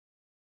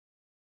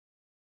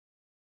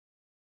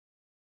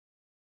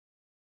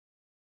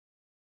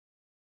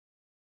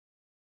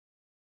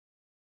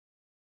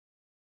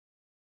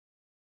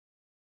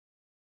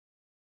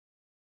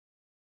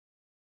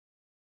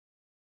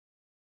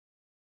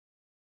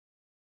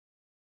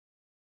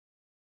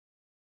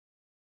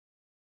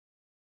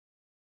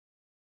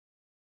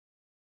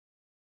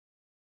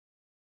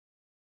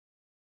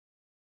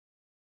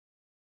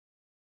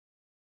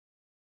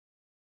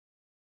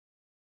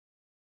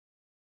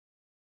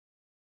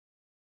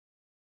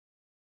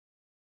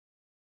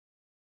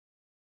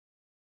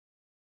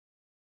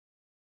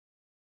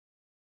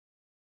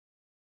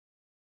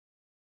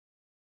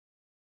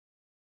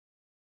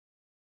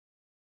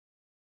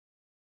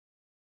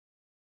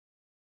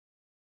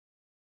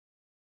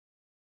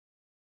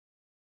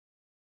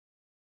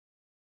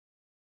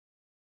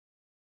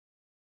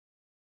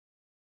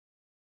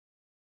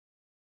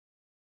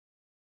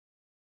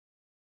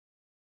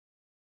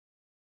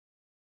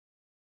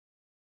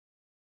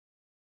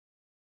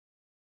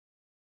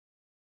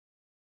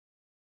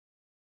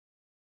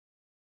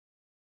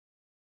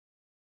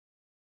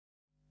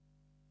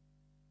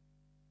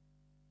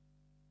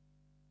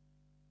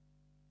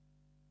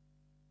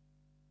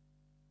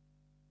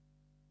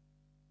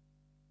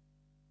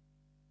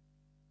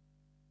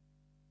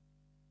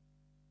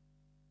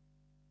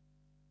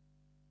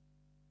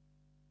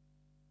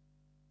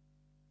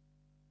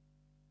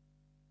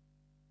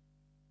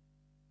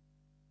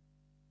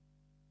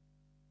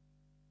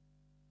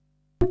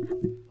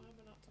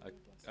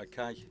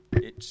Okay,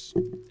 it's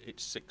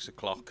 6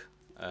 o'clock,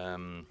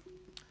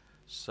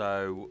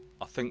 so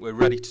I think we're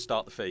ready to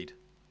start the feed.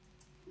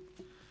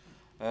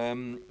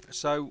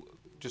 So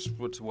just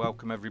want to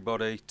welcome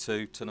everybody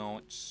to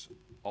tonight's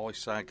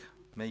ISAG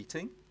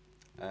meeting.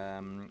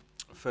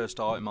 First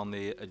item on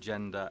the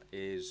agenda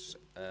is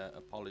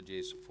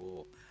apologies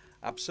for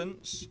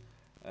absence.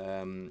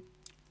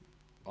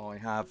 I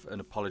have an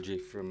apology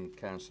from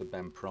Councillor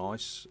Ben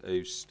Price,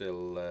 who's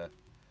still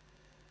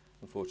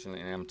unfortunately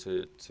having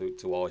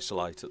to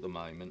isolate at the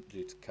moment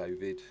due to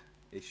COVID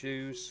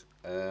issues.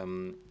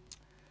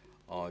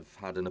 I've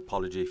had an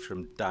apology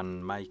from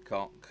Dan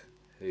Maycock,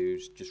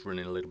 who's just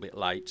running a little bit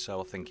late,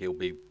 so I think he'll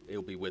be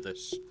with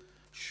us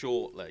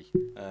shortly.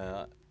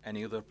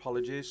 Any other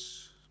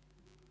apologies?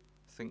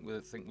 I think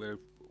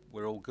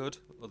we're all good.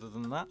 Other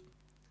than that,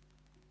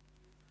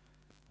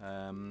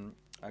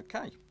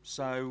 okay.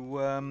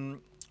 So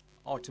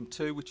item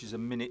 2, which is a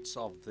minutes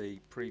of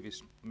the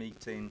previous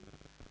meeting,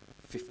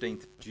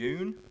 15th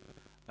June.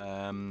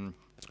 Can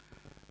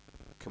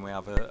we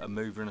have a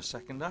mover and a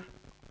seconder?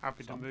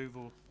 Happy to move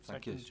or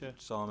second, Thank you, Chair.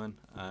 Simon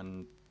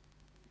and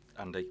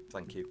Andy.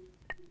 Thank you.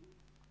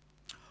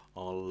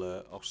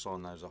 I'll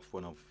sign those off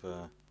when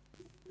I've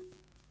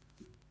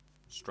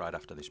straight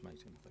after this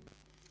meeting,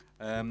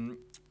 I think.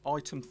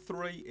 Item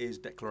 3 is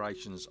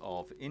declarations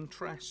of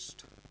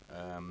interest.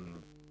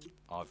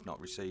 I've not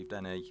received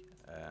any.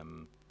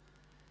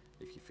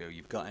 If you feel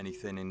you've got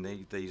anything in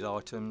these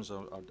items,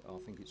 I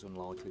think it's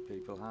unlikely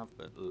people have,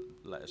 but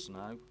let us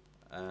know.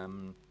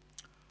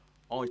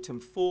 Item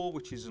 4,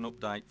 which is an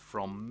update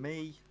from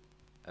me,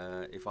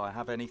 if I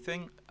have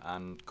anything,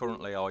 and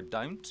currently I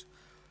don't.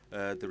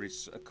 There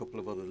is a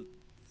couple of other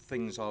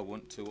things I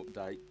want to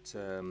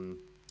update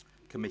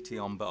committee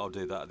on, but I'll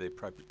do that at the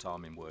appropriate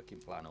time in working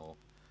plan or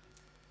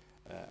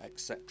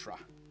etc.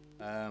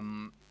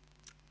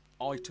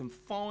 Item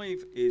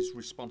 5 is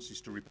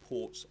responses to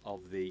reports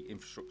of the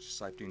Infrastructure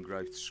Safety and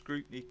Growth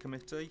Scrutiny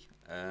Committee.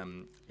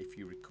 If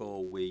you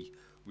recall, we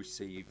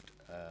received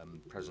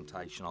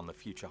presentation on the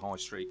Future High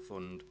Street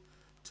Fund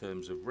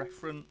terms of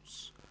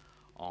reference.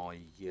 I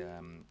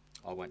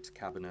went to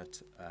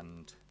Cabinet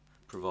and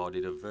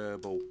provided a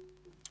verbal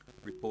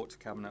report to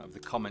Cabinet of the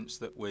comments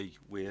that we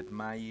had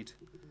made,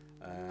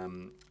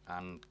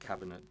 and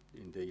Cabinet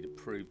indeed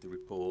approved the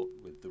report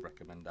with the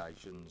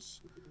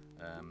recommendations.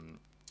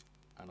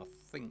 And I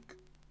think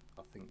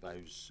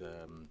those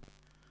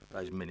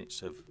minutes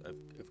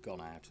have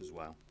gone out as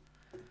well.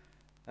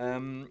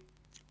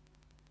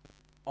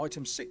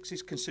 Item 6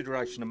 is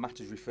consideration of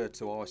matters referred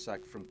to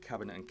ISAG from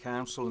Cabinet and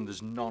Council, and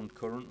there's none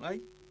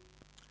currently.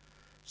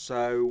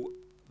 So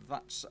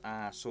that's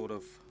our sort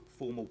of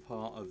formal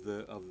part of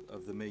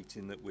the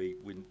meeting that we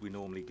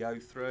normally go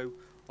through.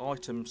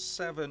 Item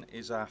 7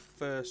 is our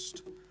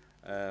first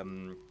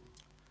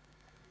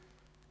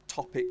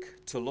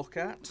topic to look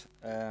at,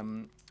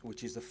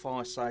 which is the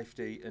fire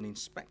safety and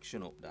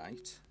inspection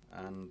update,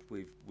 and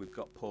we've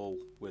got Paul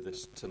with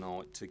us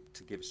tonight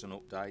to give us an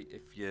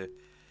update.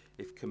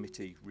 If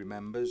committee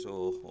remembers,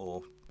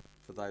 or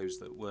for those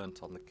that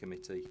weren't on the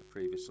committee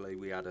previously,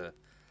 we had an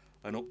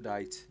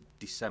update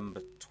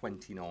December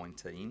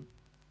 2019,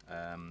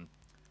 and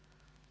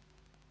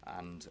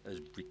has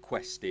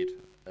requested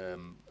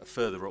a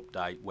further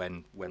update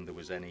when there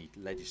was any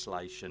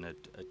legislation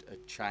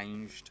had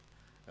changed,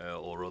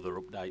 or other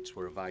updates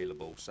were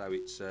available. So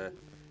it's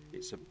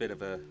a bit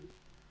of a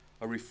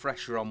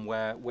refresher on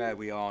where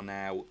we are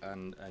now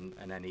and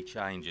any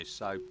changes.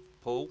 So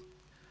Paul,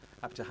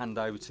 happy to hand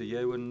over to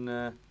you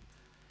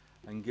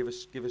and give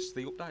us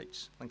the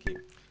updates. Thank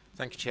you.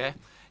 Thank you, Chair.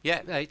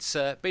 Yeah, it's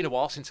been a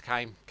while since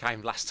I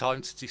came last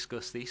time to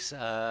discuss this,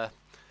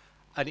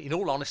 and in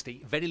all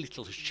honesty, very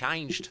little has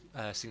changed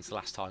since the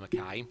last time I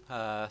came.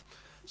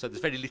 So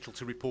there's very little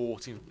to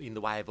report in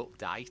the way of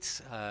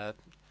updates.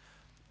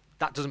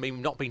 That doesn't mean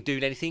we've not been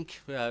doing anything.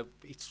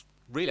 It's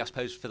really, I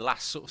suppose, for the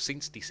last sort of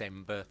since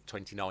December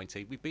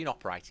 2019, we've been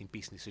operating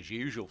business as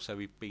usual. So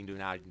we've been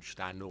doing our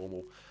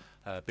normal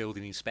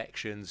building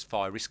inspections,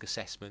 fire risk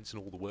assessments,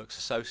 and all the works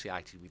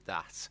associated with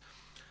that.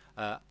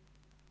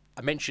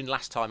 I mentioned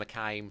last time I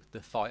came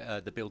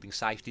the Building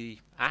Safety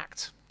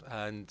Act,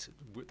 and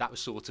that was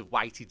sort of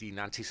waited in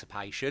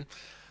anticipation.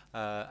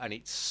 And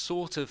it's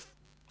sort of,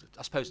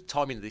 I suppose, the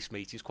timing of this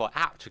meeting is quite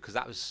apt because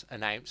that was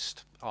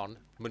announced on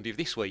Monday of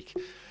this week.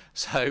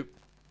 So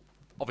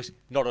obviously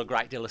not a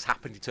great deal has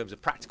happened in terms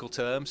of practical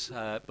terms,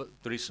 but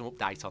there is some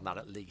update on that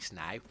at least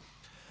now.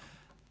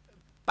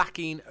 Back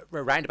in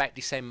around about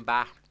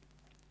December,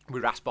 we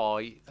were asked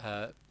by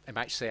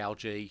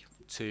MHCLG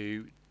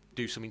to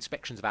do some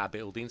inspections of our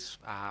buildings,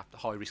 our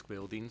high-risk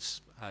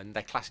buildings, and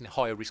they're classing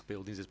higher risk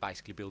buildings as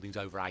basically buildings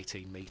over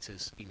 18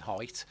 metres in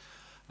height,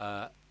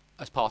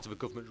 as part of a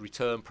government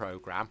return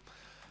programme.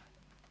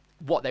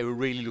 What they were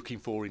really looking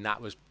for in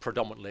that was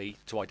predominantly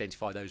to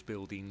identify those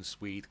buildings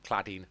with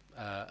cladding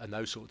and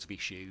those sorts of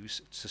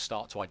issues, to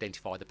start to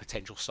identify the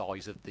potential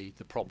size of the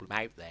problem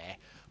out there.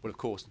 Well, of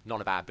course,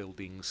 none of our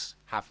buildings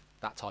have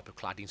that type of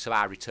cladding, so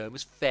our return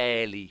was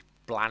fairly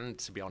bland,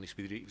 to be honest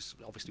with you. It was,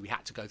 obviously we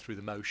had to go through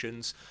the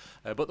motions,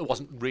 but there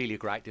wasn't really a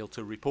great deal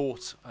to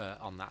report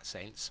on that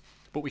sense.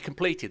 But we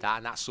completed that,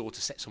 and that sort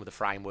of set some of the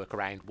framework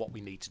around what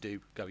we need to do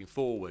going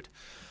forward.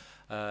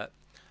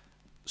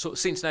 Sort of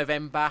since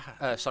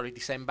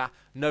December,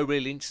 no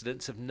real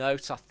incidents of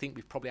note. I think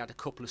we've probably had a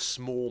couple of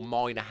small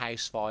minor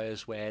house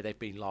fires where they've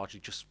been largely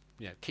just,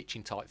 you know,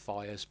 kitchen type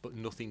fires, but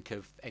nothing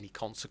of any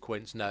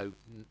consequence, no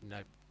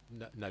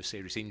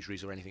serious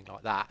injuries or anything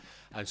like that,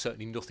 and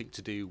certainly nothing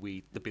to do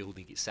with the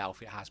building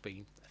itself. It has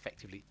been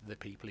effectively the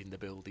people in the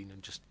building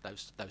and just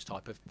those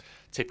type of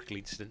typical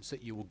incidents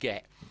that you will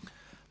get.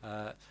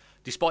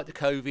 Despite the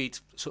COVID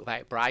sort of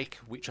outbreak,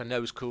 which I know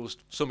has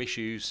caused some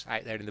issues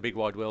out there in the big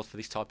wide world for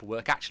this type of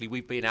work, actually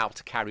we've been able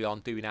to carry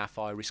on doing our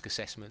fire risk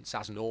assessments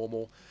as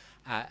normal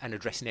and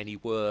addressing any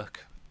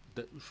work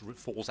that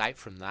falls out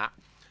from that.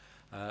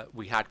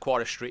 We had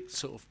quite a strict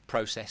sort of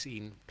process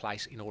in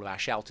place in all of our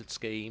sheltered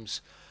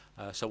schemes.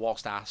 So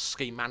whilst our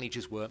scheme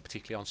managers weren't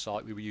particularly on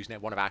site, we were using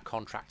one of our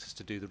contractors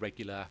to do the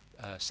regular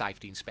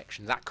safety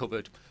inspections. That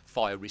covered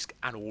fire risk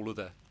and all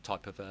other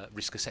type of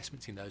risk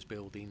assessments in those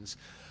buildings.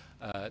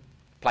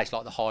 Place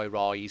like the high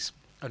rise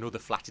and other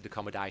flatted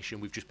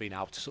accommodation, we've just been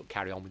able to sort of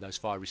carry on with those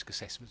fire risk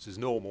assessments as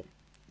normal.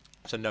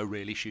 So no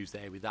real issues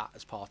there with that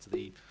as part of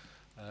the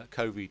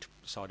COVID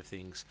side of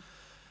things.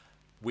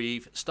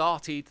 We've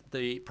started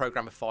the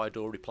programme of fire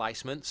door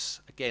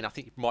replacements. Again, I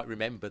think you might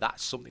remember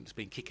that's something that's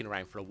been kicking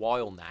around for a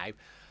while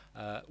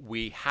now.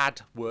 We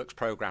had works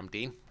programmed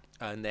in,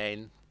 and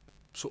then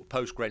sort of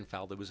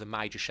post-Grenfell there was a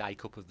major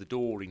shake-up of the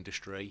door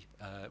industry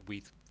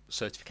with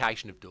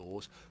certification of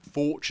doors.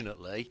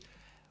 Fortunately,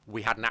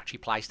 we hadn't actually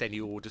placed any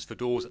orders for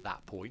doors at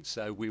that point,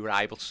 so we were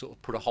able to sort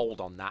of put a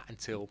hold on that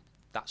until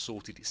that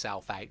sorted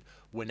itself out.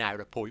 We're now at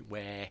a point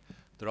where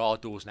there are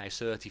doors now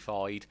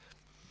certified,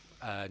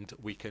 and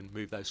we can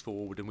move those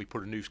forward, and we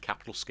put a new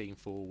capital scheme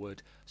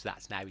forward, so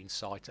that's now in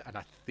sight. And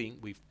I think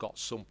we've got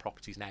some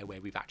properties now where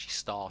we've actually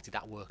started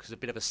that work as a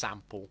bit of a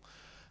sample,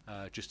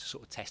 just to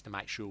sort of test and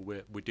make sure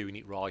we're doing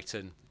it right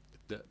and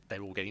that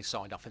they're all getting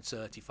signed off and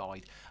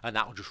certified, and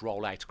that will just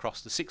roll out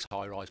across the 6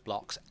 high-rise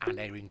blocks and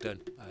Errington,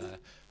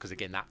 because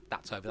again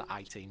that's over that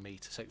 18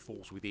 metres, so it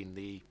falls within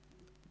the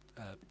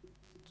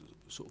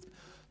sort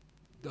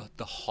of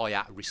the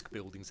higher risk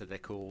buildings that they're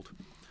called.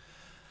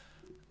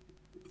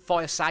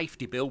 Fire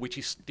safety bill, which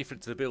is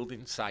different to the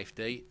building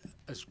safety,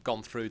 has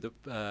gone through.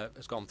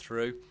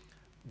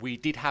 We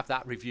did have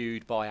that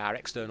reviewed by our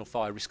external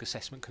fire risk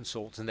assessment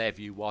consultants, and their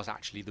view was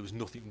actually there was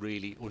nothing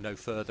really or no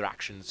further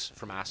actions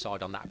from our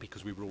side on that,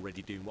 because we were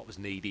already doing what was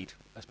needed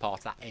as part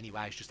of that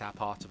anyway. It's just our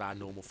part of our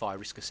normal fire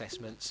risk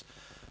assessments.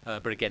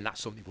 But again, that's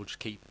something we'll just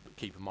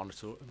keep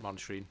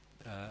monitoring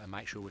and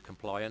make sure we're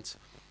compliant.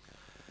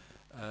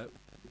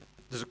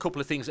 There's a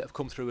couple of things that have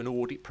come through an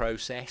audit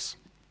process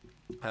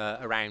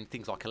around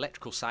things like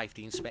electrical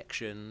safety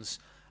inspections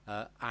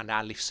and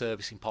our lift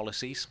servicing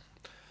policies.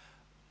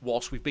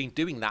 Whilst we've been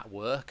doing that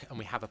work and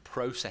we have a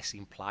process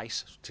in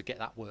place to get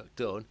that work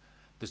done,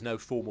 there's no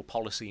formal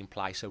policy in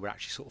place, so we're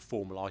actually sort of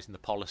formalising the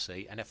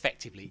policy, and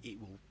effectively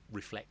it will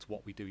reflect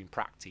what we do in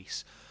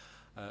practice.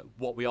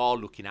 What we are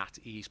looking at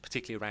is,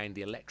 particularly around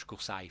the electrical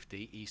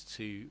safety, is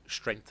to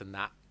strengthen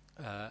that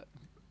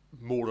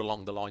more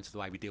along the lines of the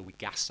way we deal with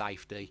gas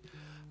safety,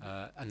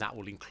 and that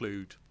will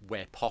include,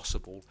 where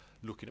possible,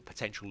 looking at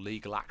potential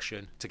legal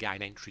action to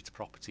gain entry to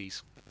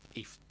properties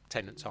if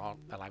tenants aren't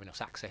allowing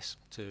us access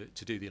to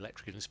do the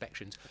electrical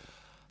inspections.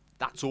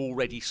 That's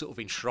already sort of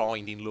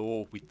enshrined in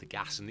law with the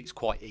gas, and it's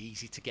quite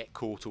easy to get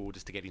court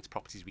orders to get into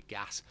properties with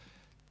gas.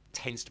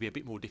 Tends to be a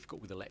bit more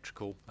difficult with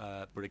electrical,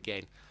 but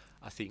again,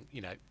 I think,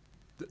 you know,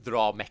 there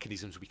are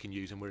mechanisms we can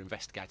use, and we're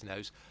investigating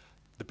those.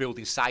 The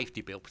building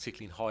safety bill,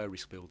 particularly in higher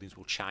risk buildings,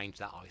 will change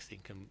that, I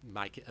think, and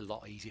make it a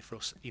lot easier for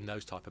us in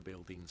those type of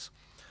buildings.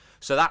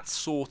 So that's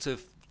sort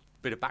of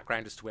a bit of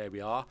background as to where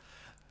we are.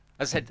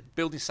 As I said, the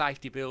building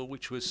safety bill,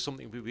 which was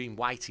something we've been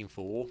waiting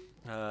for,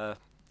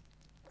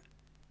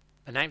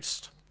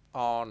 announced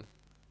on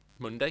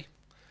Monday.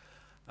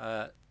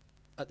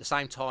 At the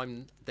same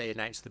time, they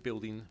announced the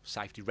building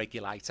safety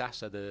regulator,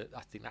 so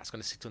I think that's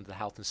going to sit under the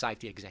health and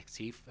safety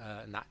executive,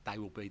 and that they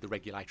will be the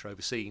regulator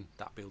overseeing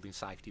that building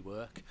safety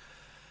work.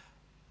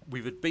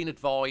 We've been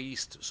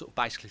advised, sort of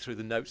basically through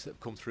the notes that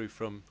have come through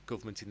from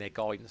government in their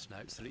guidance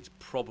notes, that it's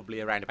probably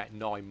around about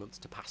 9 months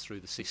to pass through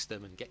the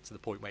system and get to the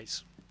point where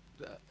it's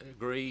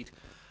agreed,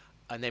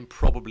 and then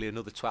probably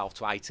another 12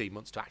 to 18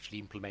 months to actually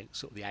implement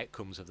sort of the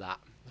outcomes of that,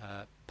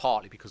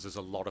 partly because there's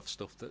a lot of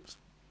stuff that's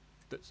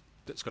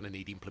going to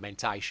need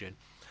implementation.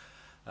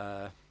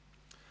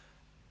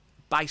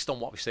 Based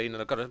on what we've seen,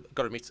 and I've got to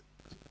admit,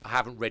 I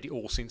haven't read it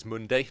all since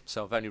Monday,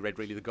 so I've only read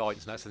really the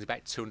guidance notes. There's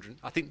about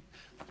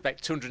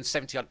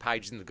 270 odd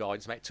pages in the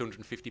guidance, about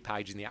 250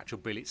 pages in the actual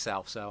bill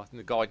itself. So I think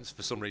the guidance,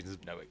 for some reason, is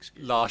No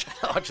excuse. larger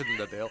than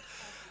the bill.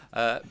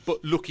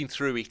 But looking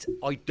through it,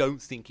 I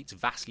don't think it's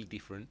vastly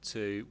different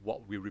to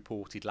what we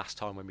reported last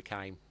time when we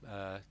came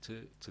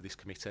to this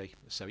committee.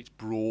 So it's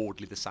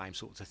broadly the same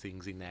sorts of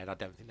things in there. I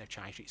don't think they've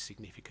changed it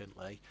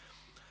significantly.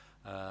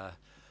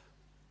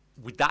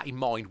 with that in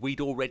mind,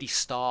 we'd already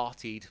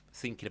started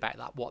thinking about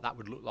that, what that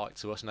would look like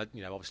to us, and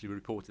obviously we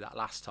reported that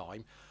last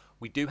time.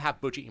 We do have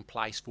budget in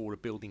place for a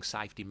building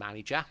safety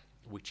manager,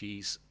 which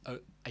is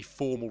a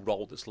formal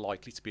role that's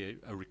likely to be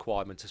a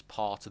requirement as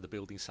part of the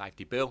Building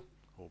Safety Bill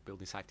or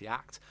Building Safety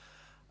Act.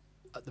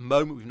 At the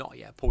moment, we've not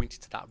yet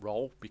appointed to that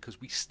role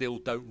because we still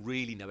don't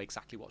really know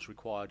exactly what's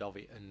required of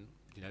it, and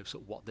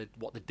sort of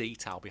what the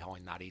detail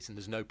behind that is. And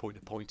there's no point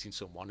appointing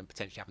someone and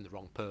potentially having the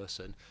wrong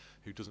person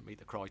who doesn't meet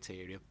the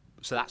criteria.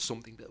 So that's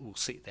something that will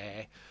sit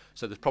there.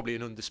 So there's probably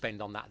an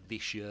underspend on that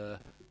this year,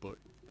 but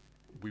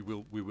we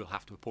will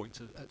have to appoint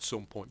at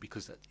some point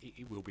because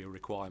it will be a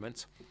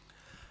requirement.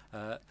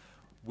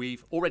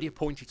 We've already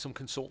appointed some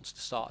consultants to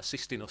start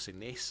assisting us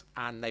in this,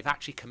 and they've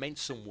actually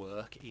commenced some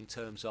work in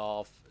terms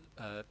of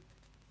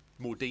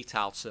more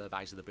detailed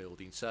surveys of the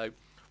building. So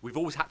we've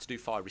always had to do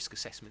fire risk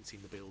assessments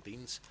in the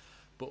buildings,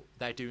 but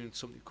they're doing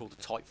something called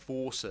a Type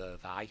 4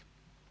 survey,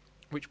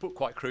 which, put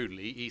quite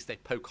crudely, is they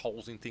poke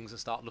holes in things and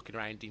start looking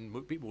around in a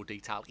bit more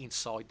detail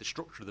inside the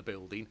structure of the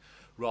building,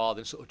 rather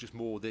than sort of just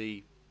more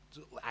the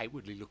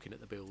outwardly looking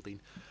at the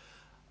building.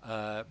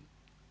 That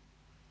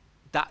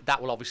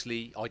will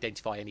obviously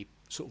identify any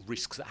sort of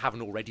risks that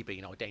haven't already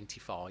been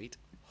identified.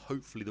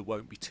 Hopefully there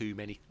won't be too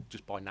many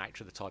just by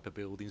nature of the type of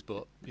buildings,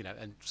 but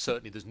and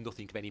certainly there's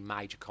nothing of any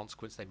major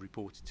consequence they've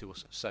reported to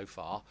us so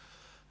far.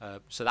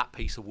 So that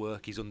piece of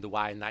work is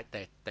underway, and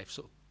they've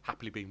sort of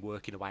happily been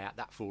working away at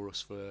that for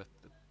us for the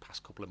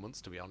past couple of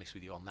months, to be honest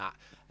with you on that.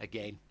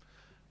 Again,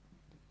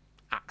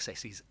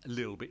 access is a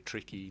little bit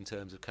tricky in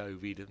terms of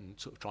COVID and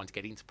sort of trying to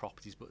get into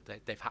properties, but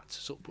they've had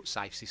to sort of put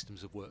safe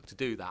systems of work to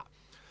do that.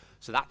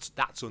 So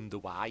that's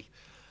underway.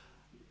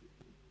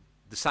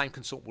 The same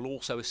consultant will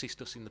also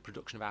assist us in the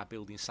production of our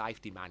building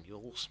safety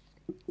manuals.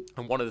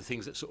 And one of the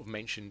things that's sort of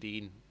mentioned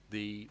in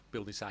the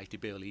building safety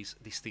bill is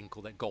this thing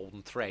called that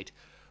golden thread,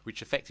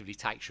 which effectively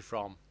takes you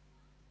from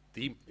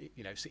the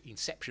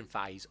inception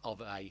phase of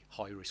a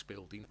high risk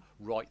building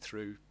right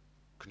through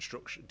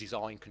construction,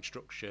 design,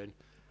 construction,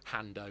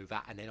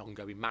 handover, and then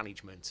ongoing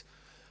management.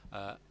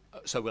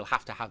 So we'll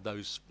have to have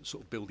those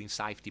sort of building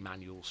safety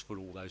manuals for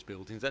all those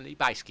buildings, and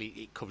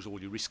it covers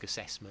all your risk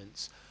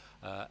assessments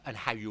and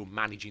how you're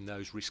managing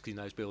those risks in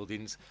those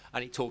buildings,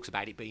 and it talks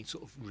about it being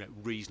sort of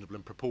reasonable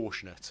and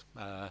proportionate.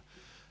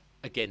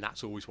 Again,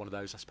 that's always one of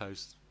those, I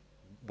suppose,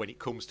 when it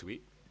comes to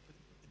it,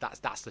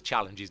 that's the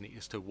challenge, isn't it,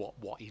 as to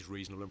what is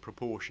reasonable and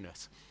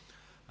proportionate.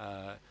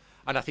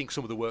 And I think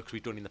some of the work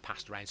we've done in the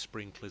past around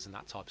sprinklers and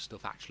that type of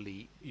stuff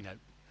actually,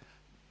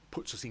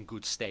 puts us in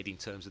good stead in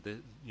terms of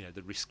the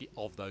risk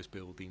of those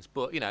buildings.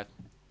 But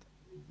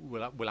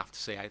we'll have to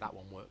see how that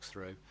one works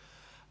through.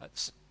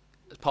 As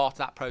part of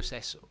that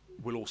process,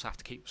 we'll also have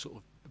to keep sort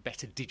of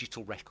better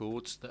digital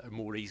records that are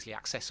more easily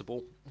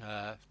accessible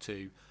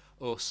to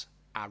us,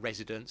 our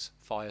residents,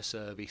 fire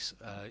service,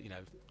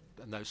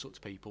 and those sorts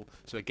of people.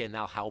 So again,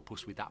 they'll help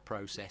us with that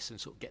process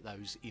and sort of get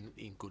those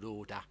in good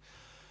order.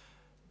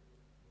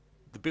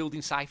 The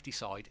building safety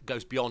side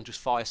goes beyond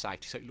just fire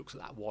safety, so it looks at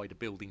that wider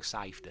building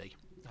safety.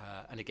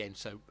 And again,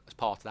 so as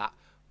part of that,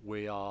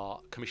 we are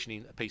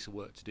commissioning a piece of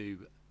work to do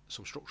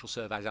some structural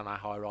surveys on our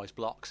high-rise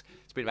blocks.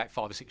 It's been about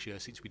 5 or 6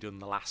 years since we've done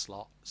the last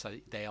lot, so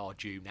they are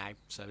due now.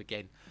 So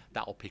again,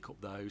 that'll pick up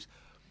those.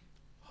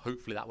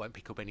 Hopefully that won't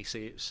pick up any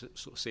sort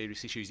of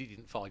serious issues. It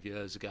didn't 5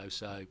 years ago,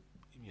 so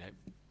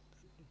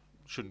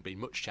shouldn't be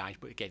much change.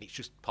 But again, it's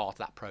just part of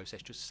that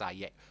process, just to say,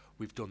 yeah,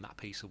 we've done that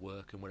piece of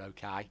work and we're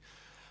okay.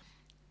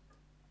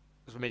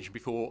 As I mentioned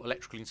before,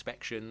 electrical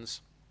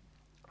inspections.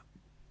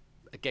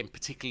 Again,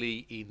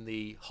 particularly in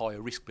the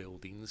higher risk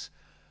buildings,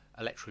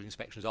 electrical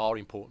inspections are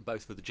important,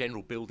 both for the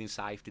general building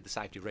safety, the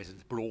safety of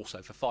residents, but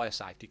also for fire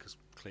safety, because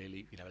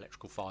clearly,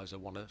 electrical fires are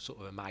one of sort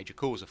of a major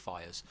cause of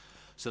fires.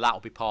 So that will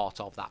be part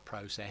of that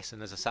process.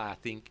 And as I say, I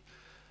think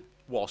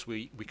whilst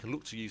we can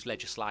look to use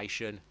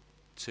legislation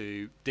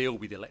to deal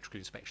with the electrical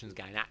inspections,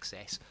 gain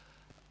access,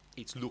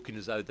 it's looking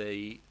as though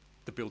the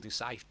Building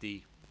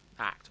Safety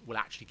Act will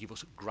actually give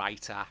us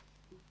greater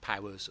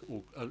powers,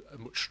 or a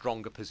much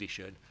stronger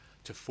position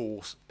to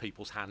force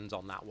people's hands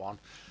on that one,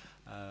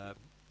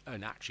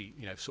 and actually,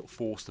 sort of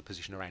force the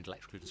position around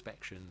electrical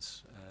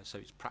inspections. So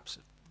it's perhaps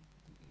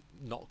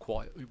not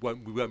quite. We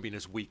won't be in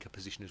as weak a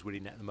position as we're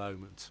in at the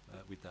moment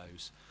with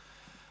those.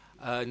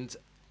 And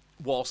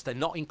whilst they're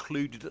not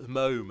included at the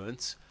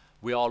moment,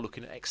 we are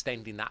looking at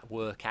extending that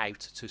work out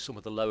to some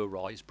of the lower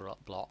rise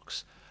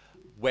blocks.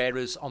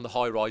 Whereas on the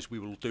high rise we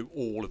will do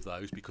all of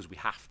those because we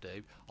have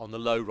to. On the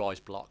low rise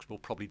blocks we'll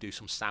probably do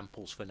some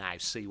samples for now,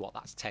 see what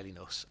that's telling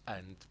us,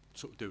 and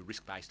sort of do a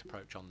risk-based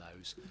approach on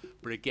those.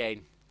 But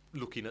again,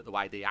 looking at the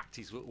way the act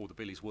is, or the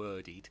bill is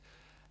worded,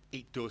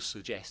 it does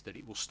suggest that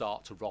it will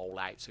start to roll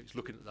out. So it's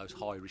looking at those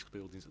high risk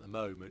buildings at the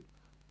moment,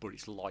 but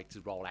it's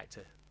likely to roll out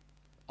to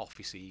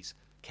offices,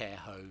 care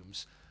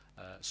homes,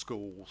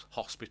 schools,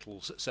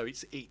 hospitals. So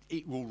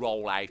it will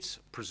roll out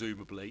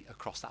presumably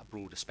across that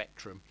broader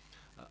spectrum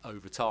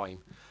over time.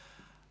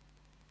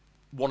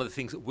 One of the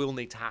things that will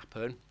need to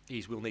happen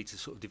is we'll need to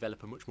sort of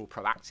develop a much more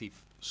proactive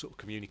sort of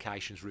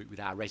communications route with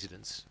our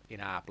residents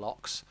in our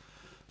blocks.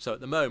 So at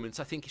the moment,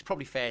 I think it's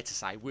probably fair to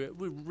say we're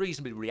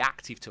reasonably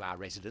reactive to our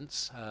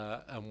residents,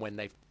 and when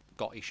they've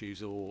got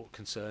issues or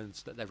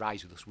concerns that they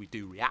raise with us, we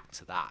do react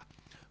to that.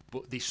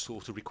 But this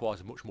sort of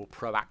requires a much more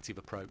proactive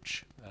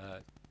approach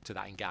to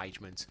that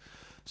engagement.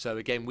 So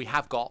again, we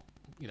have got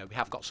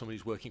someone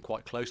who's working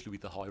quite closely with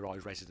the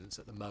high-rise residents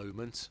at the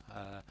moment.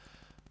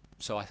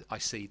 So I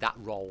see that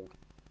role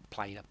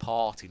playing a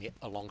part in it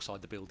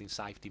alongside the building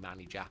safety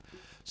manager.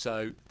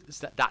 So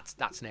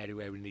that's an area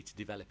where we need to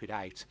develop it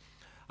out.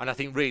 And I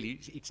think really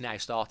it's now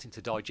starting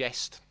to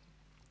digest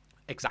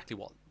exactly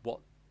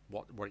what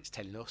it's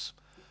telling us.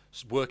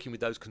 So working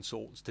with those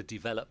consultants to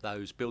develop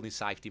those building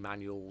safety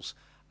manuals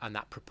and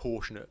that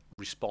proportionate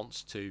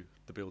response to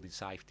the building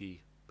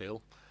safety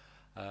bill,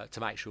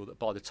 to make sure that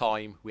by the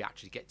time we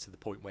actually get to the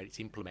point where it's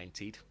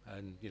implemented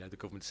and the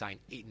government's saying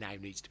it now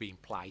needs to be in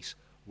place,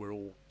 we're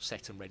all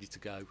set and ready to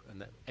go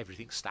and that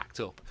everything's stacked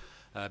up,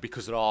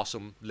 because there are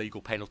some legal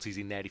penalties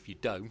in there if you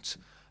don't,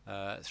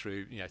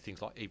 through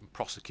things like even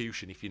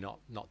prosecution if you're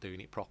not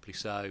doing it properly.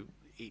 So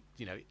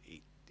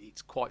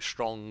it's quite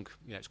strong.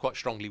 It's quite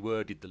strongly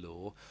worded, the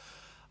law.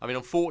 I mean,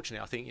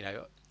 unfortunately, I think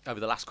over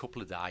the last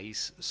couple of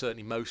days,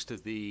 certainly most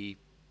of the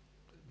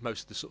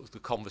sort of the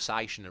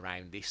conversation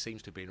around this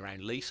seems to have been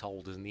around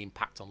leaseholders and the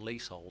impact on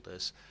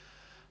leaseholders,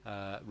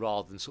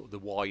 rather than sort of the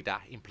wider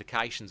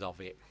implications of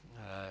it,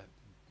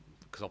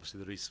 because obviously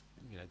there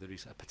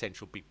is a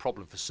potential big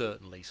problem for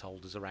certain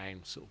leaseholders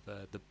around sort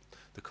of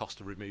the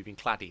cost of removing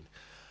cladding.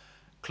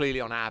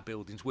 Clearly, on our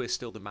buildings, we're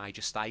still the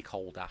major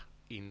stakeholder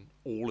in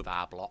all of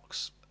our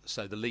blocks,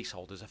 so the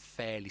leaseholders are a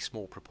fairly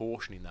small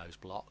proportion in those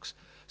blocks.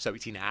 So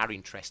it's in our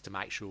interest to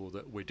make sure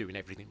that we're doing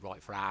everything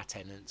right for our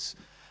tenants,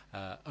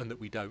 and that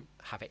we don't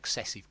have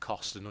excessive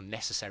costs and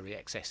unnecessary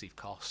excessive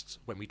costs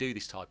when we do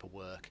this type of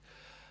work.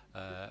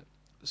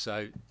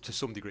 So to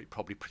some degree it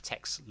probably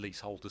protects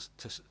leaseholders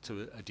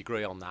to a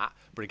degree on that,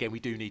 but again we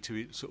do need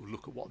to sort of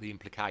look at what the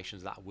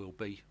implications of that will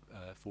be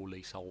for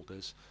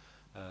leaseholders,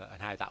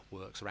 and how that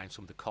works around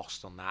some of the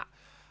costs on that.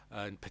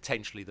 And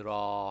potentially there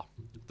are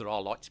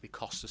likely to be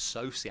costs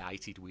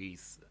associated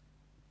with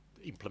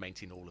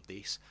implementing all of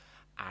this,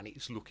 and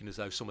it's looking as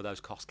though some of those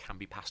costs can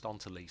be passed on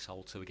to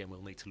leaseholds. So again,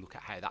 we'll need to look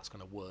at how that's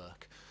going to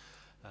work.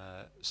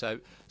 So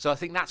I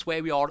think that's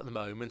where we are at the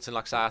moment. And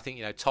like I say, I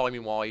think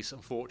timing wise,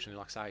 unfortunately,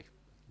 like I say,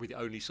 with it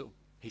only sort of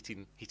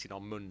hitting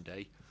on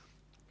Monday,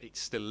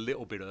 it's still a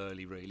little bit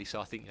early really.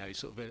 So I think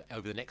sort of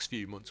over the next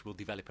few months we'll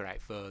develop it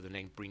out further and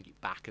then bring it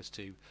back as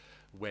to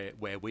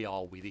where we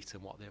are with it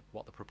and what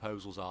the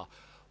proposals are.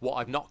 What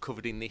I've not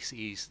covered in this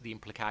is the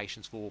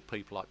implications for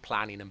people like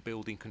planning and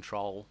building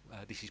control.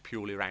 This is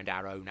purely around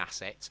our own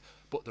assets,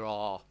 but there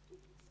are,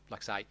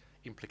 like I say,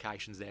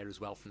 implications there as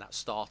well from that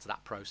start of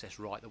that process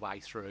right the way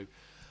through.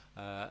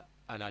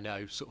 And I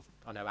know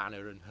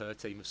Anna and her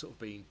team have sort of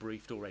been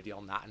briefed already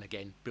on that. And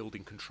again,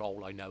 building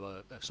control, I know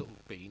are sort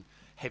of being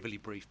heavily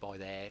briefed by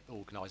their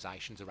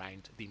organisations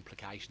around the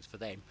implications for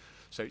them.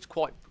 So it's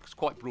quite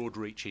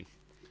broad-reaching.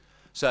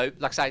 So,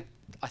 like I say,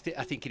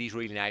 I think it is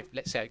really now.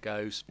 Let's see how it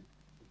goes,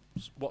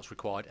 what's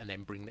required, and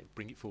then bring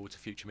it forward to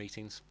future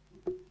meetings.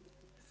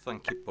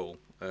 Thank you, Paul.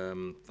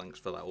 Thanks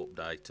for that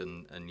update,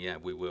 and yeah,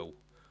 we will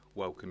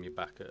welcome you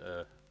back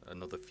at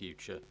another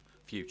future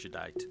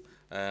date.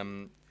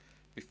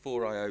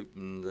 Before I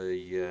open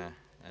the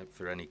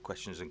for any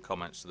questions and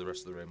comments to the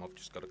rest of the room, I've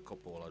just got a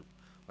couple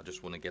I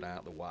just want to get out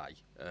of the way.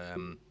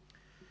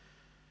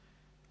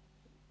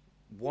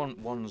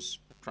 One's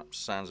perhaps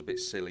sounds a bit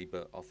silly,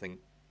 but I think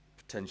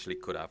potentially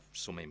could have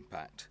some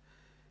impact.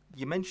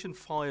 You mentioned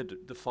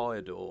the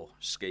fire door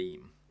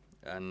scheme,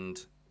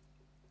 and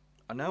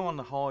I know on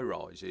the high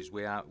rises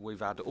we've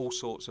had all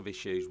sorts of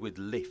issues with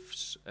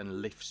lifts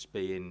and lifts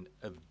being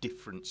of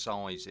different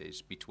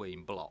sizes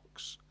between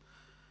blocks.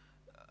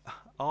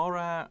 Are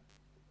our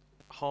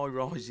high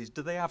rises,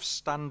 do they have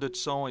standard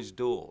size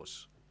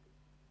doors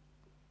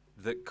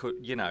that could,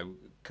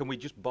 can we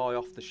just buy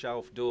off the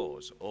shelf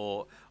doors,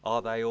 or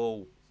are they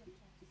all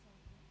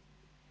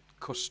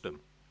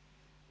custom?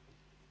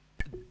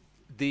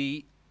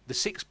 The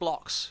 6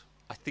 blocks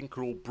I think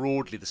are all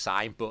broadly the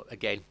same, but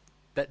again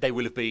they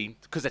will have been,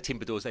 because they're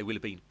timber doors, they will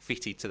have been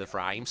fitted to the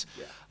frames.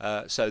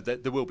 Yeah. So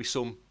there will be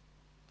some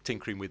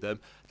tinkering with them.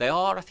 They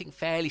are, I think,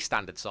 fairly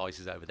standard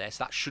sizes over there,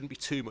 so that shouldn't be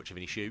too much of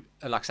an issue.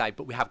 And like I say,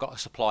 but we have got a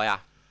supplier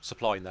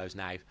supplying those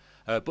now.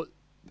 But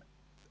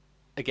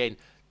again,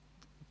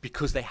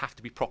 because they have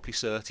to be properly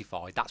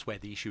certified, that's where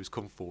the issue has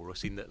come for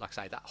us. In that, like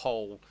I say,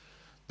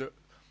 there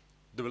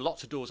were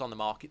lots of doors on the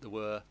market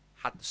that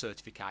had the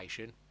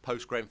certification.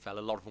 Post Grenfell,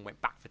 a lot of them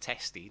went back for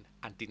testing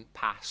and didn't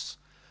pass.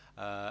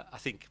 I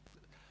think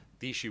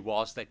the issue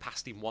was they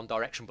passed in one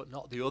direction but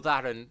not the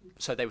other, and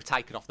so they were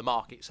taken off the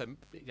market. So,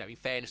 in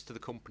fairness to the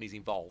companies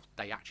involved,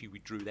 they actually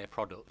withdrew their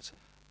product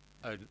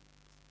and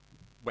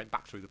went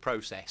back through the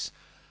process.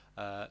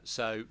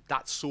 So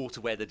that's sort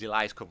of where the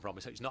delays come from.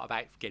 So it's not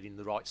about getting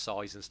the right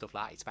size and stuff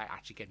like that. It's about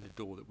actually getting a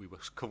door that we were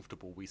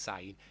comfortable with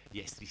saying,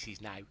 yes, this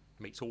is now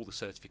meets all the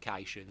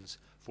certifications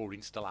for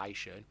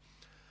installation.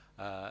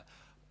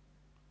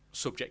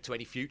 subject to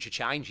any future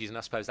changes, and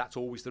I suppose that's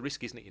always the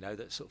risk, isn't it? You know,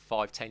 that sort of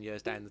 5-10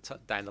 years down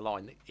the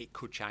line, it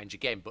could change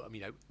again. But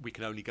you know, we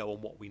can only go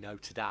on what we know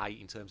today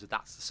in terms of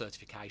that's the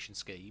certification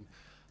scheme,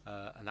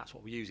 and that's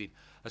what we're using.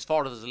 As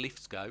far as the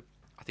lifts go,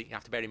 I think you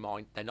have to bear in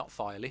mind they're not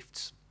fire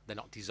lifts. They're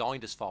not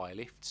designed as fire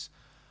lifts.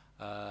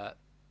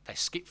 They're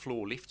skip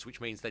floor lifts,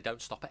 which means they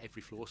don't stop at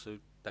every floor, so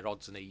they're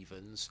odds and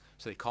evens,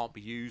 so they can't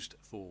be used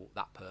for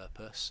that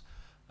purpose.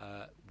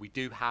 We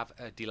do have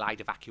a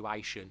delayed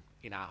evacuation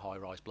in our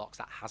high-rise blocks.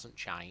 That hasn't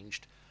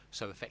changed,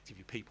 so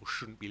effectively people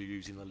shouldn't be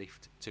using the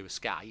lift to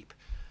escape,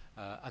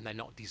 and they're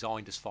not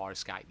designed as fire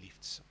escape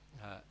lifts.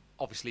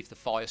 Obviously, if the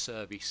fire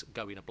service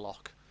go in a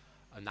block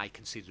and they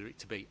consider it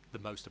to be the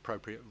most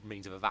appropriate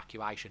means of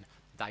evacuation,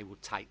 they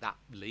would take that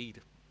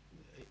lead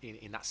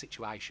in that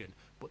situation,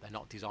 but they're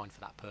not designed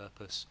for that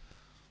purpose.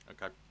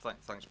 Okay,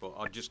 thanks, Paul.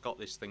 I just got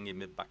this thing in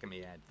the back of my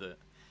head that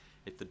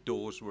if the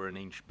doors were an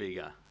inch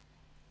bigger,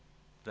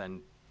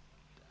 then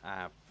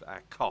our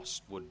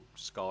cost would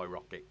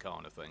skyrocket,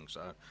 kind of thing.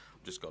 So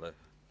I've just got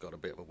a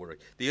bit of a worry.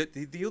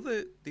 The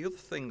other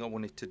thing I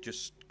wanted to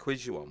just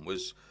quiz you on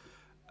was,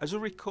 as I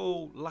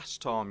recall,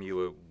 last time you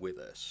were with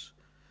us,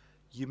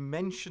 you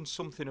mentioned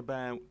something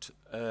about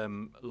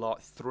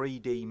like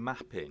 3D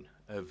mapping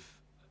of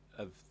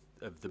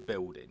the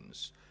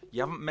buildings.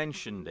 You haven't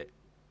mentioned it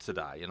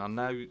today, and I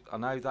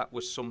know that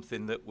was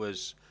something that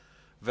was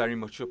very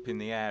much up in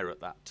the air at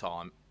that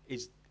time.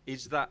 Is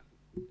that,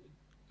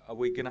 are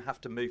we going to have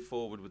to move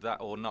forward with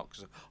that or not?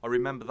 Because I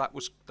remember that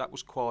was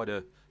quite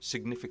a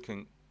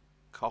significant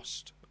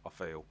cost, I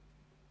feel.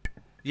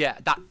 Yeah,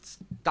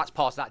 that's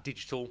part of that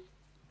digital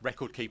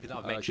record keeping that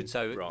I've mentioned.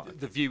 So right.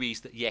 The view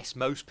is that yes,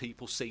 most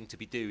people seem to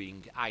be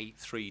doing a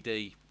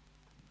 3D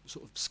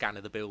sort of scan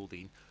of the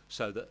building,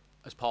 so that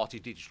as part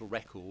of digital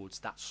records,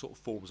 that sort of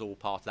forms all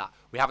part of that.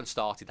 We haven't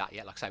started that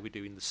yet. Like I say, we're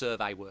doing the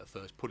survey work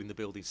first, putting the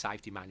building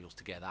safety manuals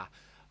together,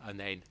 and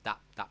then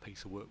that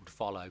piece of work would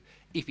follow.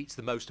 If it's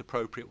the most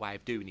appropriate way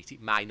of doing it,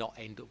 it may not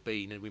end up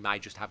being, and we may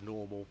just have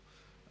normal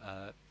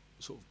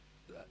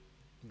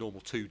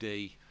normal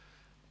 2D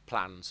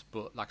plans.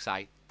 But like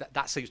I say,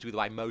 that seems to be the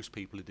way most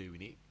people are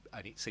doing it,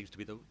 and it seems to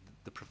be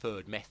the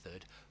preferred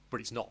method. But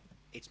it's not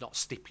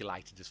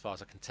stipulated, as far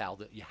as I can tell,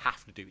 that you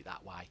have to do it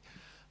that way.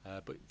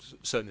 But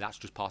certainly that's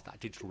just part of that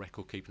digital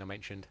record keeping I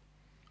mentioned.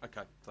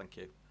 Okay, thank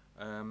you.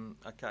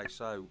 Okay,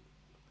 so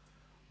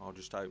I'll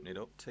just open it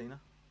up. Tina?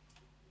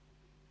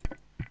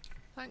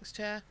 Thanks,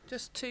 Chair.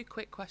 Just two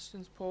quick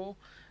questions, Paul.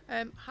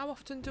 How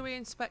often do we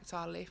inspect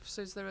our lifts?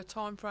 Is there a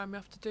time frame we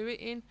have to do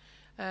it in?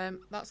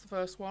 That's the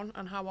first one,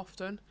 and how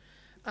often?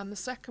 And the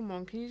second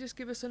one, can you just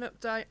give us an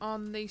update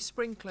on the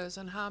sprinklers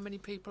and how many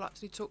people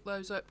actually took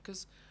those up?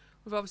 Because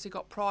we've obviously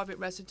got private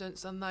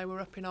residents and they were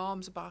up in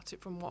arms about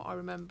it from what I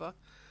remember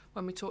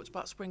when we talked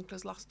about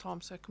sprinklers last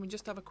time. So can we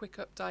just have a quick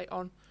update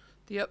on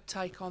the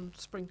uptake on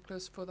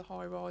sprinklers for the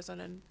high rise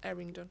and then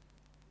Errington?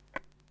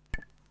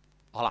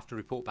 I'll have to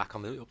report back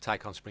on the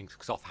uptake on sprinklers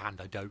because offhand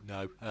I don't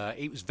know.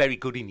 It was very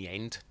good in the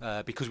end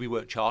because we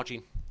weren't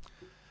charging.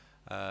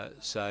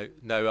 So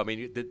no, I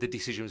mean the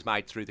decision was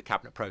made through the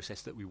cabinet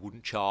process that we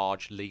wouldn't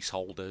charge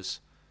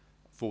leaseholders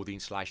for the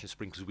installation of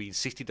sprinklers. We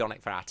insisted on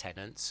it for our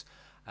tenants.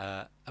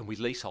 And with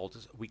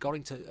leaseholders, we got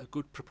into a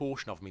good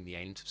proportion of them in the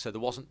end. So there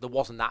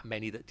wasn't that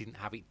many that didn't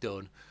have it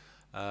done,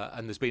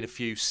 and there's been a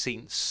few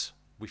since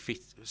we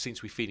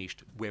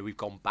finished where we've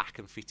gone back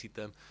and fitted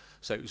them.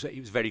 So it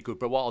was very good.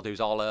 But what I'll do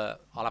is I'll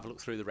have a look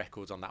through the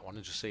records on that one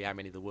and just see how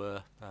many there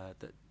were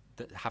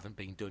that haven't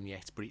been done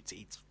yet. But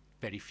it's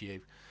very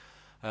few.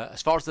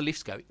 As far as the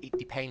lifts go, it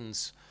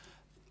depends.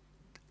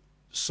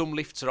 Some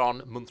lifts are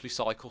on monthly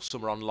cycles,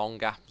 some are on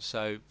longer.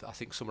 So I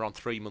think some are on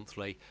 3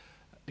 monthly.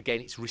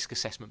 Again, it's risk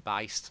assessment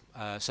based.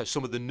 So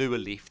some of the newer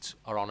lifts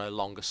are on a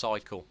longer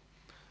cycle.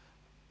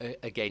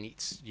 Again,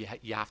 it's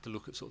you have to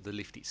look at sort of the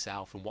lift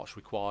itself and what's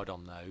required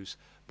on those.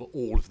 But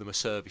all of them are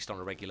serviced on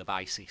a regular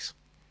basis.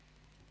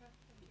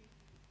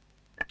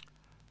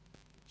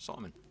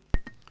 Simon.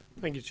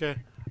 Thank you, Chair.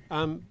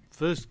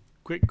 First,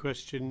 quick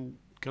question.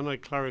 Can I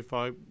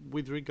clarify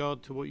with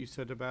regard to what you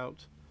said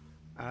about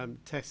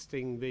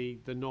testing the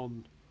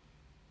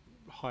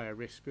non-higher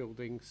risk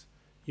buildings?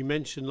 You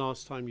mentioned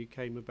last time you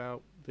came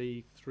about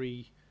the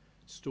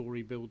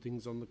 3-storey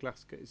buildings on the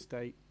Glasgow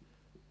estate.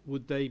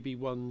 Would they be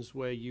ones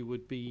where you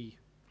would be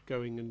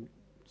going and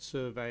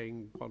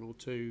surveying 1 or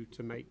 2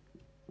 to make,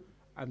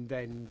 and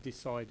then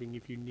deciding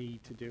if you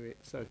need to do it?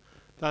 So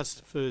that's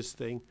the first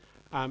thing.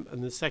 And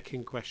the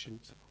second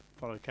question,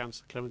 follow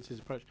Councillor Clemence's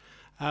approach.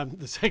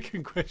 The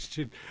second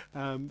question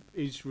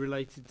is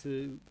related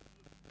to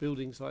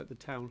buildings like the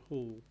Town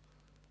Hall,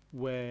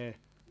 where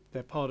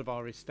they're part of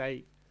our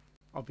estate.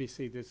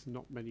 Obviously, there's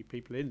not many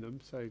people in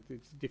them, so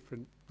it's a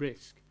different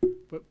risk.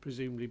 But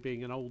presumably,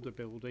 being an older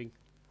building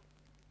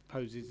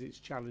poses its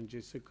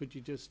challenges. So could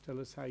you just tell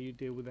us how you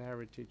deal with the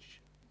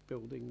heritage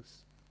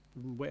buildings,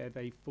 and where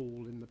they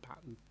fall in the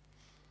pattern?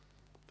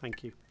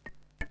 Thank you.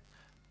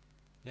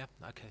 Yeah,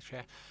 okay,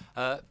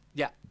 Chair.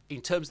 Yeah,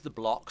 in terms of the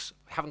blocks,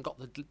 haven't got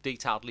the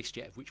detailed list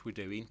yet of which we're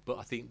doing, but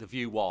I think the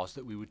view was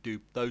that we would do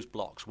those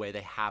blocks where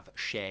they have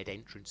shared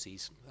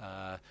entrances.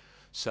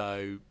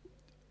 So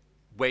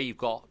where you've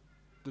got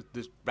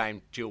the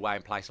round Gilway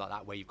and place like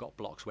that, where you've got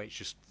blocks where it's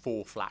just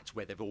 4 flats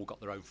where they've all got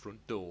their own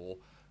front door,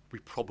 we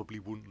probably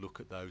wouldn't look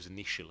at those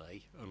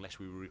initially unless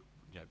we were,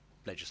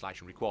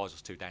 legislation requires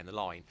us to down the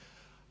line.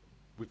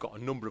 We've got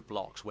a number of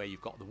blocks where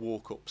you've got the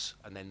walk-ups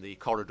and then the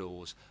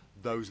corridors.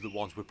 Those are the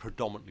ones we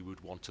predominantly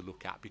would want to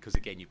look at because,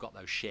 again, you've got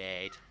those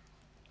shared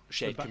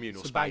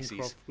communal spaces.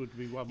 Bancroft would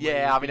be one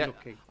Yeah, I way mean,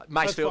 you'd be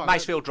looking.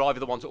 Macefield Drive are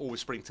the ones that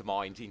always spring to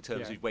mind in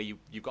terms Yeah. of where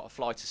you've got a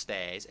flight of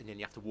stairs and then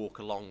you have to walk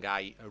along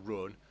a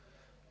run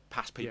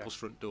past people's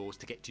front doors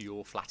to get to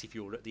your flat if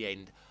you're at the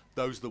end.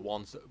 Those are the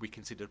ones that we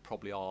consider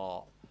probably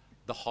are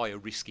the higher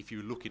risk if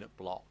you're looking at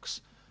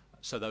blocks.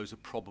 So those are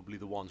probably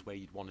the ones where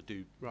you'd want to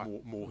do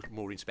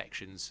more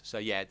inspections. So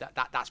yeah,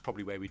 that's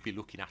probably where we'd be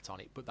looking at on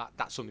it. But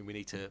that's something we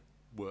need to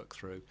work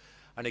through.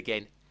 And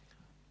again,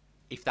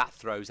 if that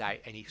throws out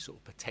any sort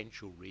of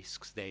potential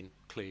risks, then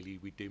clearly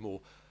we'd do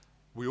more.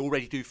 We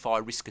already do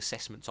fire risk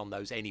assessments on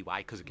those anyway,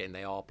 because again,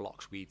 they are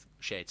blocks with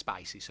shared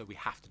spaces, so we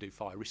have to do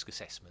fire risk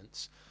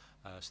assessments.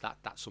 So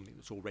that's something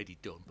that's already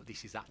done, but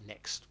this is that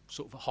next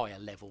sort of higher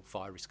level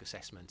fire risk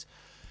assessment.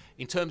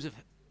 In terms of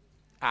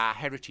our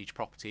heritage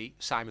property,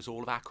 same as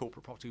all of our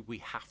corporate property, we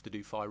have to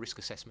do fire risk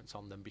assessments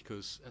on them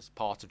because as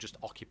part of just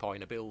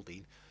occupying a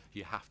building,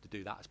 you have to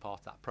do that as part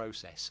of that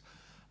process.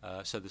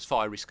 So there's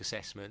fire risk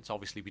assessments,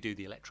 obviously we do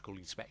the electrical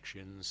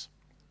inspections,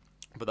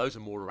 but those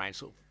are more around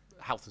sort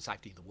of health and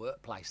safety in the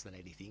workplace than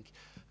anything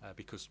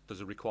because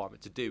there's a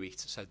requirement to do it,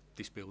 so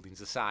this building's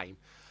the same.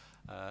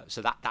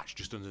 So that's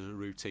just under the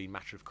routine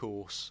matter of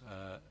course.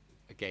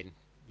 Again,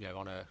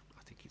 on I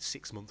think it's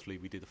 6 monthly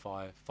we do the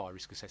fire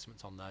risk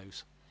assessments on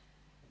those.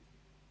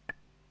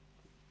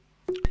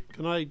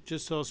 Can I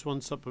just ask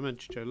one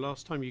supplementary, Joe?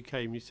 Last time you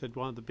came, you said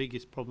one of the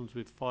biggest problems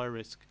with fire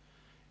risk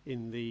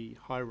in the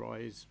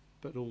high-rise,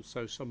 but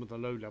also some of the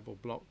low-level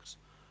blocks,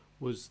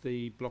 was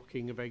the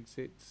blocking of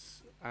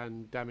exits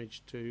and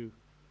damage to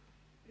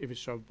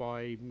infrastructure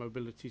by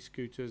mobility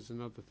scooters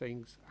and other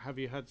things. Have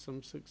you had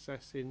some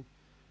success in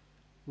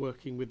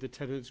working with the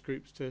tenants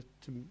groups to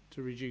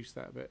reduce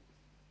that a bit?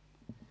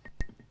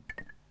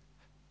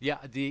 Yeah,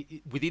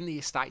 within the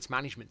estates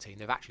management team,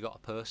 they've actually got a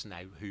person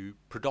now who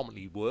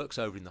predominantly works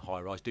over in the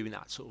high-rise, doing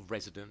that sort of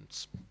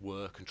residence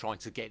work and trying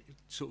to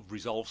sort of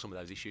resolve some of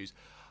those issues.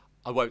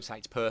 I won't say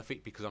it's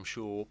perfect because I'm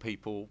sure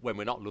people, when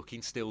we're not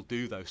looking, still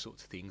do those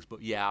sorts of things.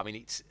 But yeah, I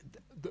mean,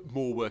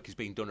 more work is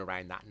being done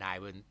around that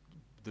now, and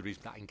there is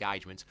that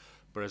engagement.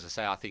 But as I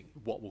say, I think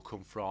what will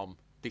come from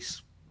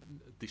this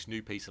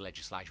new piece of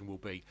legislation will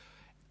be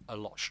a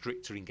lot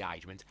stricter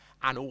engagement,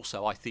 and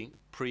also I think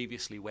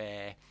previously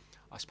where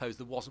I suppose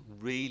there wasn't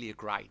really a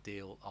great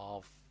deal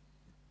of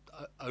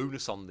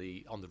onus on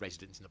the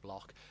residents in the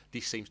block.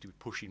 This seems to be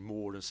pushing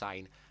more and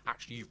saying,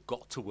 actually, you've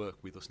got to work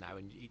with us now,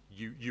 and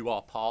you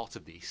are part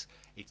of this.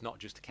 It's not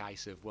just a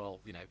case of, well,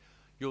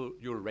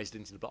 you're a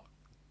resident in the block.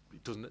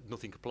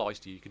 Nothing applies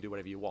to you. You can do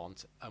whatever you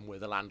want, and we're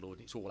the landlord.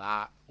 And it's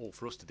all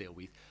for us to deal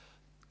with.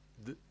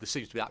 There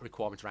seems to be that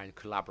requirement around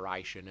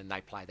collaboration, and they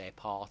play their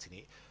part in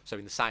it. So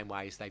in the same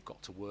way as they've got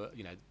to work,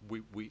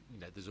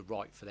 there's a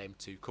right for them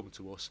to come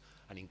to us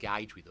and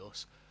engage with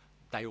us.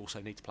 They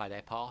also need to play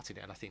their part in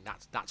it, and I think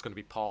that's going to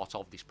be part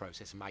of this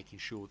process and making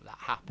sure that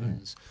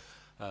happens,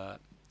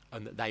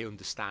 and that they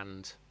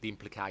understand the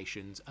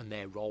implications and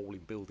their role in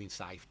building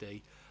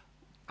safety,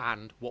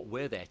 and what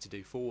we're there to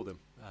do for them.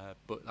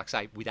 But like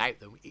I say, without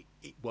them,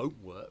 it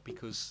won't work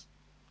because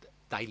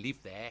they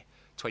live there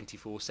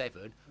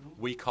 24/7.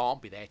 We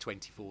can't be there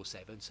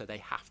 24/7, so they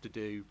have to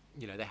do,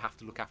 they have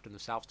to look after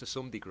themselves to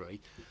some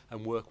degree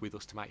and work with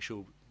us to make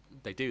sure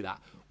they do that.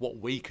 What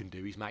we can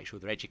do is make sure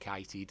they're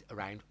educated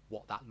around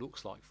what that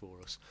looks like for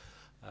us.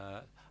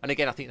 And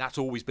again, I think that's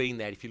always been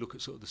there. If you look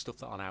at sort of the stuff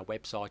that on our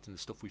website and the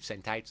stuff we've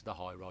sent out to the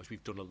high rise,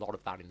 we've done a lot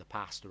of that in the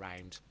past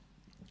around,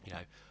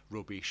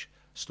 rubbish,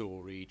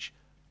 storage,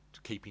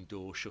 keeping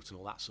doors shut and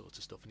all that sort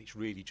of stuff. And it's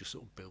really just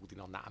sort of building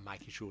on that and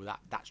making sure that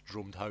that's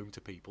drummed home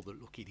to people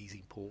that, look, it is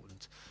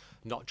important,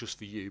 not just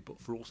for you, but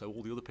for also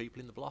all the other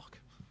people in the block.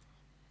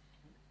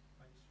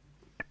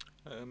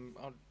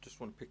 I just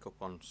want to pick up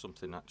on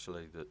something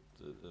actually that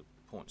the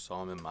point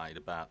Simon made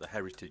about the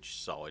heritage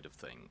side of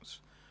things.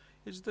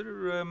 Is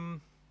there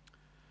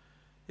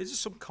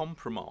some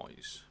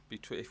compromise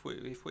between if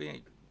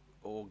we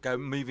or go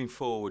moving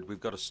forward? We've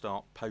got to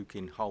start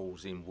poking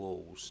holes in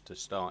walls to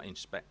start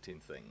inspecting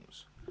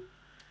things.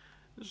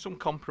 There's some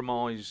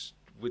compromise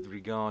with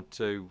regard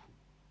to,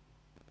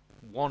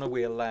 one, are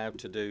we allowed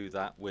to do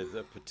that with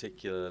a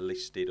particular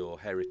listed or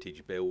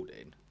heritage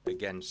building,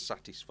 again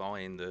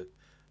satisfying the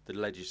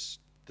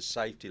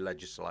safety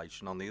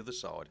legislation on the other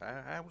side?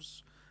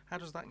 How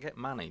does that get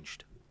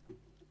managed,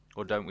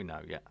 or don't we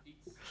know yet?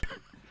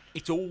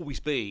 It's always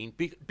been,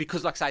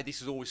 because like I say, this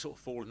has always sort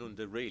of fallen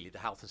under really the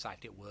Health and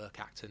Safety at Work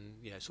Act and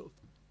sort of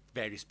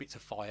various bits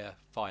of fire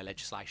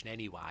legislation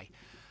anyway.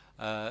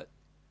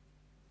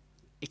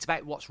 it's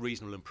about what's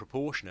reasonable and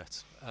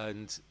proportionate.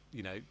 And,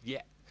 you know,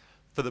 yeah,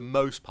 for the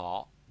most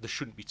part, there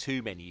shouldn't be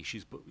too many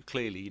issues, but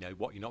clearly, you know,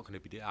 what you're not going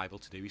to be able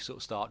to do is sort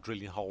of start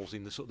drilling holes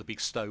in the sort of the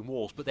big stone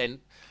walls. But then,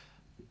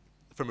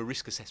 from a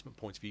risk assessment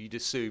point of view, you'd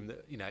assume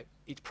that, you know,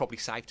 it's probably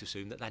safe to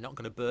assume that they're not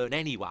going to burn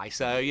anyway.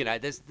 So, you know,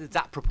 there's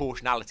that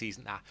proportionality,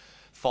 isn't there?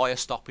 Fire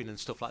stopping and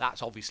stuff like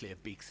that's obviously a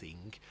big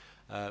thing.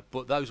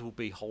 But those will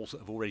be holes that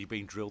have already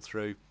been drilled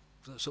through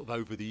sort of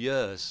over the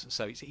years.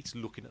 So it's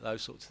looking at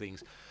those sorts of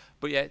things.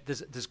 But yeah,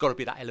 there's got to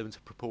be that element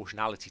of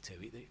proportionality to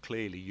it. That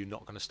clearly, you're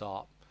not going to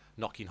start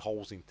knocking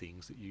holes in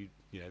things that you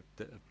know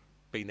that have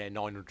been there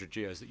 900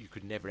 years that you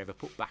could never ever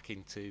put back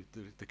into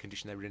the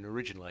condition they were in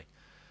originally.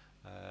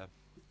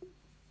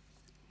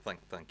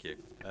 Thank you.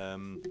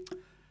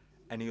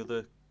 Any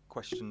other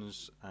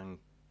questions and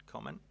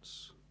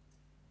comments?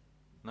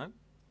 No?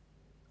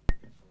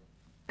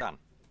 Dan?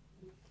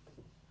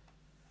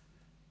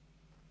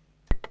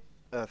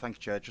 Thank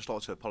you, Chair. Just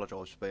like to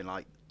apologise for being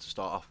late to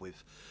start off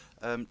with.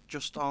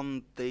 Just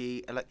on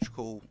the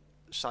electrical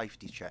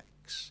safety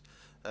checks,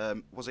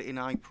 was it in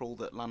April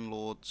that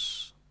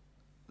landlords,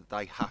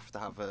 they have to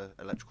have an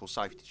electrical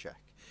safety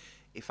check?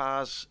 If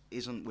ours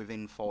isn't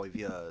within 5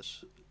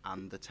 years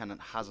and the tenant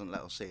hasn't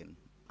let us in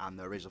and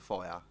there is a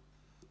fire,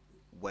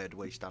 where do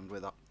we stand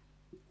with that?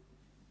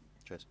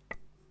 Cheers.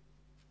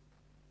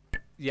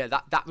 Yeah,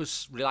 that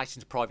was relating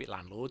to private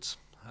landlords.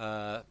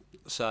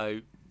 So,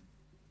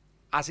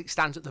 as it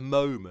stands at the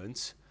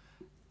moment,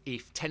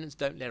 if tenants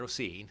don't let us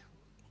in,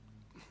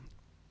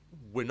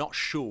 we're not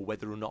sure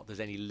whether or not there's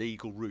any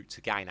legal route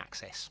to gain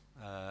access.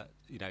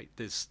 You know,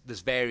 there's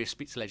various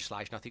bits of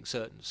legislation. I think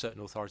certain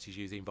authorities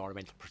use the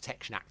Environmental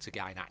Protection Act to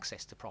gain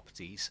access to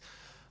properties,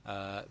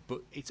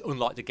 but it's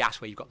unlike the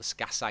gas, where you've got the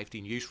gas safety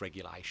and use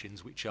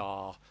regulations, which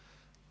are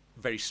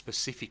very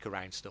specific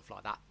around stuff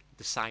like that.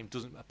 The same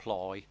doesn't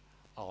apply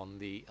on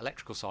the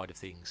electrical side of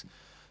things.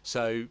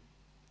 So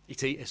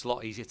it's a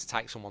lot easier to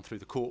take someone through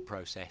the court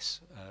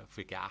process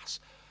for gas.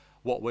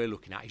 What we're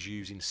looking at is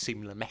using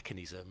similar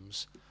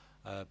mechanisms,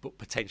 but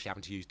potentially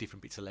having to use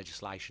different bits of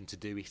legislation to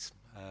do it.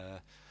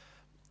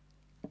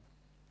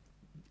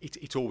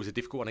 It's always a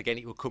difficult one. Again,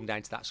 it will come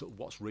down to that sort of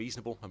what's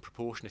reasonable and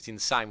proportionate. In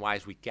the same way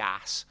as with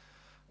gas,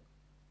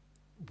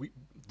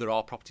 there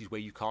are properties where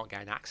you can't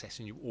gain access,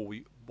 and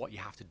what you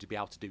have to be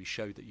able to do is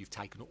show that you've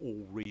taken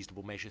all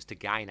reasonable measures to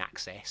gain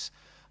access,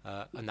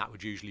 and that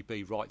would usually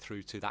be right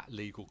through to that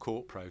legal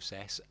court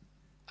process.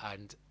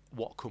 And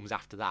what comes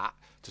after that,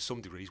 to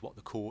some degree, is what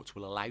the courts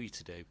will allow you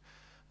to do.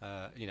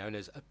 You know, and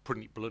as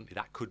putting it bluntly,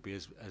 that could be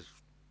as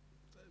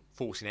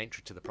forcing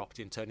entry to the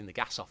property and turning the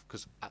gas off,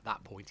 because at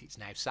that point it's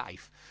now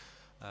safe.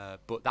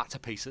 But that's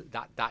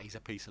that is a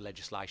piece of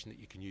legislation that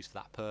you can use for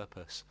that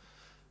purpose.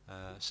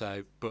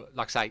 But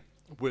like I say,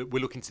 we're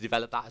looking to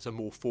develop that as a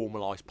more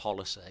formalised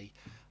policy,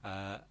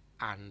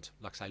 and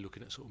like I say,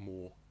 looking at sort of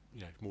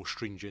more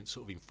stringent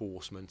sort of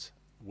enforcement,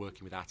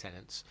 working with our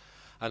tenants.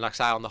 And like I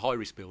say, on the high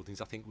risk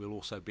buildings, I think we'll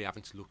also be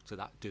having to look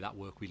to do that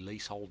work with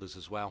leaseholders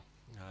as well,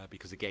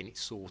 because again,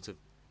 it's sort of,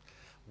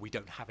 we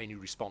don't have any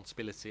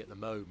responsibility at the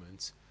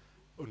moment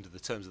under the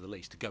terms of the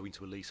lease to go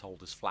into a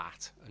leaseholder's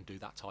flat and do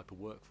that type of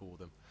work for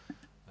them.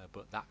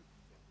 But that,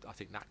 I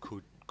think that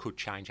could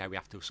change how we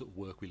have to sort of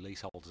work with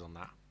leaseholders on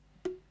that.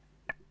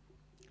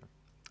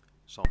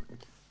 Simon?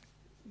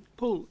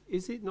 Paul,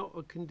 is it not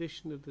a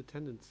condition of the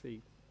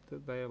tenancy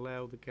that they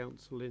allow the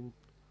council in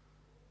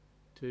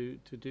to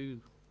do?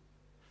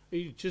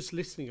 Just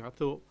listening, I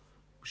thought,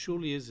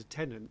 surely as a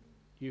tenant,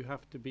 you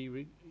have to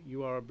be,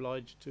 you are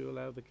obliged to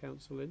allow the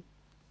council in.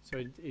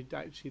 So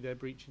actually they're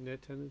breaching their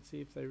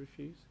tenancy if they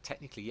refuse.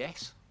 Technically,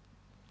 yes,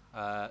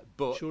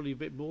 but surely a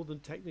bit more than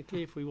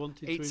technically if we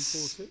wanted to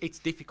enforce it. It's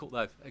difficult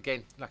though.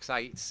 Again, like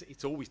I say,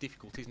 it's always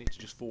difficult, isn't it, to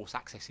just force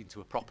access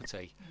into a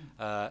property,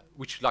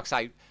 which, like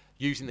I say,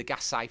 using the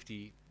gas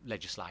safety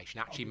legislation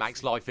actually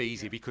makes life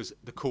easier, because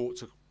the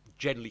courts are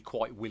generally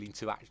quite willing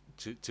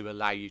to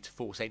allow you to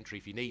force entry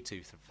if you need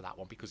to for that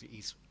one, because it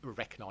is a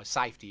recognised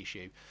safety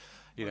issue.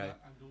 You know.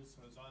 And also,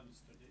 as I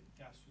understood it,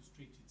 gas was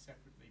treated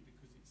separately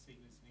because it's seen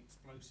as an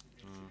explosive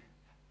issue.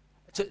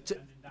 And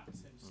in that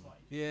sense, like,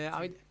 yeah,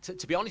 I mean,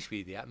 to be honest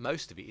with you,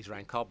 most of it is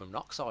around carbon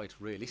monoxide,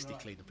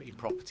 realistically, in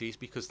properties,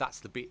 because that's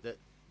the bit that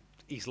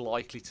is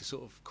likely to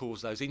sort of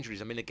cause those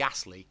injuries. I mean, a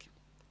gas leak,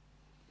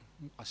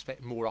 I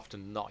expect more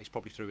often than not, is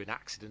probably through an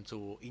accident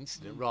or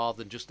incident rather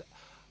than just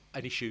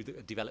an issue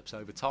that develops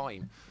over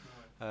time.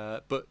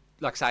 But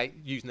like I say,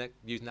 using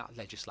that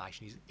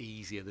legislation is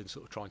easier than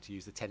sort of trying to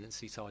use the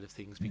tenancy side of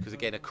things, because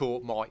again, a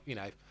court might, you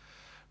know,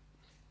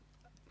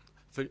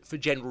 for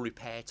general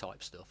repair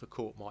type stuff, a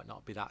court might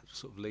not be that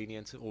sort of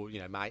lenient, or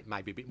you know,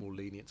 maybe a bit more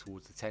lenient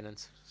towards the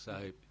tenant. So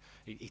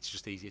it's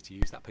just easier to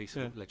use that piece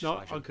of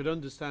legislation. No, I could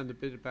understand a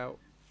bit about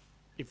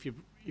if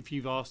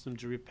you've asked them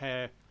to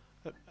repair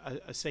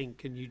a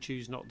sink and you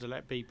choose not to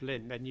let people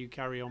in, then you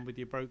carry on with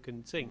your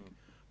broken sink.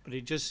 But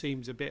it just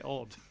seems a bit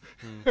odd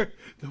that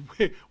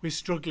we're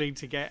struggling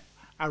to get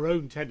our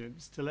own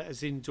tenants to let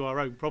us into our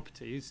own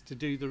properties to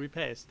do the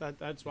repairs.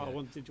 That's what I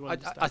wanted to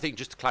understand. I think,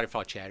 just to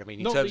clarify, Chair, I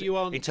mean, Not that you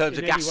aren't in terms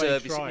of in gas any way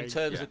servicing, trying. in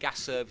terms of gas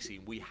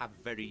servicing, we have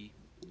very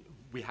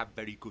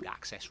good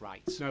access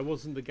rates. No, it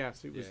wasn't the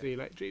gas, it was Yeah. the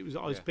electric. It was,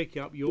 I was Yeah.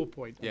 picking up your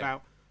point Yeah.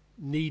 about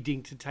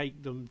needing to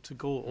take them to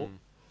court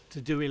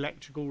to do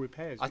electrical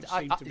repairs, which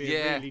seemed to be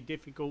a really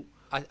difficult...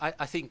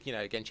 I think, you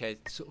know, again, Chair,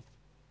 sort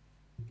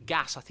of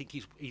gas, I think,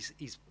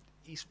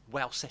 is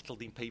well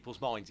settled in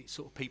people's minds. It's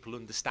sort of, people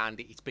understand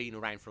it. It's been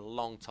around for a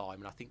long time,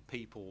 and I think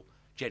people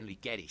generally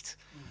get it.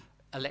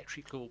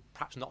 Electrical,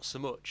 perhaps not so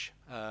much.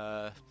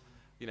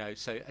 You know,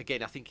 so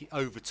again, I think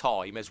over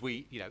time, as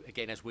we, you know,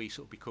 again, as we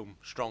sort of become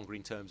stronger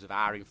in terms of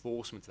our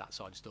enforcement of that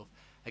side of stuff,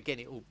 again,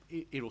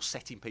 it'll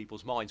set in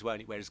people's minds,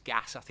 won't it? Whereas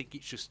gas, I think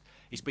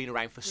it's been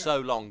around for so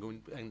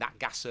long, and that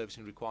gas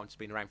servicing requirement's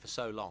been around for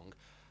so long.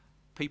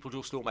 People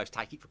just almost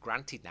take it for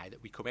granted now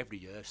that we come every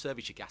year,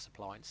 service your gas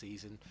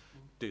appliances and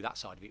do that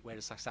side of it,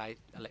 whereas I say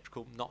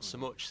electrical, not so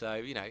much. So,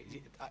 you know,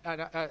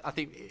 I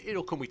think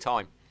it'll come with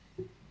time.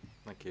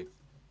 Thank you.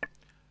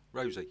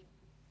 Rosie?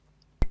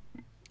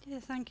 Yeah,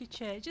 thank you,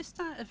 Chair. Just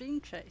out of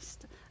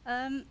interest,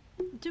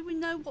 do we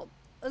know what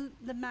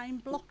the main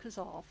blockers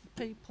are for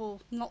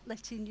people not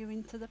letting you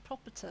into the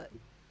property?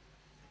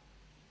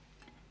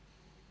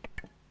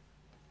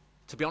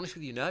 To be honest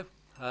with you,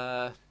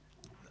 no.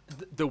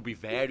 There'll be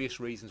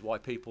various reasons why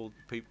people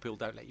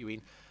don't let you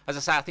in. As I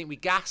say, I think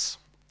with gas,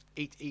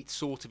 it's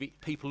sort of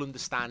people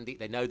understand it.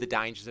 They know the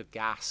dangers of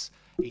gas.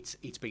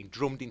 It's been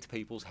drummed into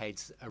people's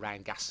heads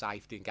around gas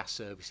safety and gas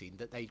servicing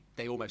that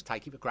they almost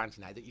take it for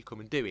granted now that you come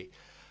and do it.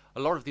 A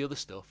lot of the other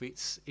stuff,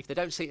 if they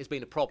don't see it as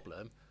being a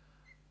problem,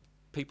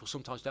 people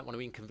sometimes don't want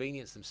to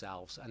inconvenience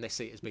themselves, and they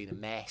see it as being a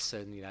mess,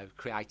 and, you know,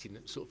 creating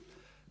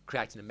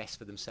a mess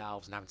for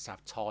themselves and having to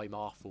have time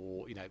off,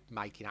 or, you know,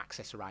 making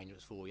access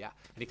arrangements for you.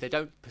 And if they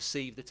don't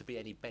perceive there to be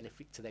any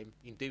benefit to them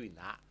in doing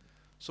that,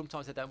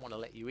 sometimes they don't want to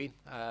let you in.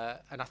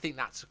 And I think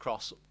that's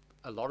across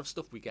a lot of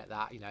stuff. We get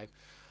that, you know,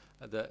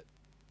 that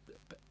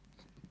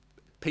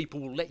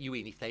people will let you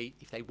in if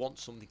they want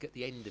something at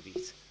the end of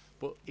it.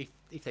 But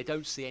if they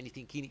don't see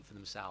anything in it for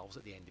themselves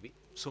at the end of it,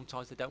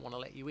 sometimes they don't want to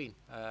let you in.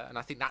 And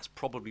I think that's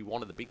probably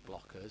one of the big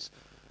blockers,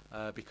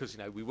 because, you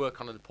know, we work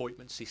on an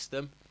appointment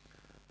system.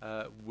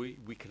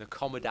 We can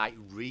accommodate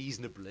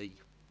reasonably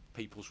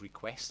people's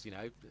requests. You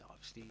know,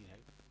 obviously, you know,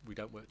 we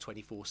don't work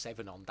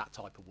 24/7 on that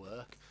type of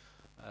work,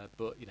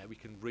 but, you know, we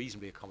can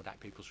reasonably accommodate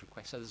people's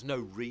requests. So there's no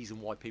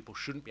reason why people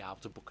shouldn't be able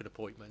to book an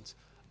appointment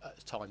at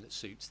a time that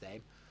suits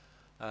them.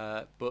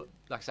 But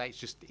like I say, it's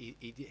just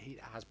it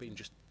has been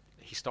just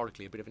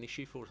historically a bit of an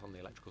issue for us on the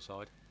electrical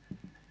side.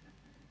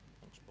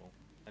 Thanks, Paul.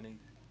 Any?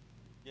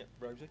 Yeah,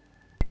 Rosie?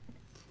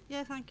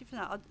 Yeah, thank you for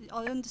that.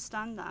 I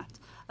understand that.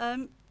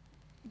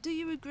 Do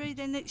you agree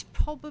then it's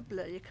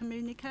probably a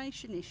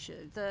communication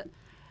issue, that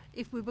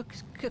if we were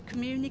to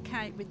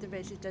communicate with the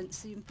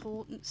residents the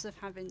importance of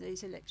having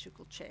these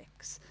electrical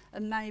checks,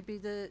 and maybe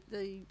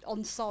the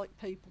on-site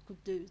people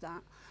could do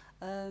that,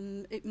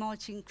 it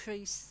might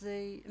increase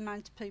the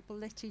amount of people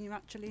letting you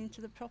actually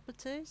into the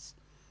properties?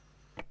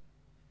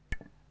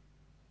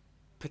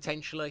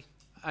 Potentially,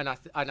 and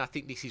I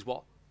think this is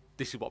what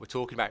we're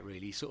talking about,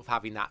 really, sort of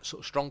having that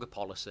sort of stronger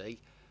policy,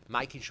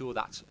 making sure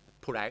that's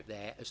put out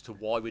there as to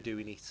why we're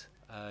doing it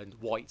and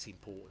why it's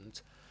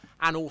important,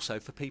 and also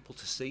for people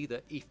to see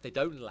that if they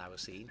don't allow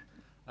us in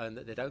and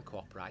that they don't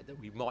cooperate, that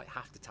we might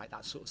have to take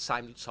that sort of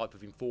same type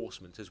of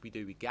enforcement as we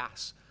do with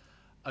gas.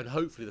 And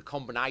hopefully the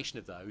combination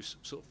of those,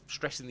 sort of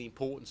stressing the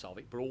importance of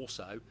it, but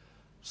also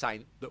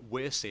saying that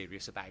we're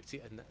serious about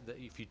it, and that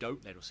if you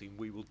don't let us in,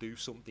 we will do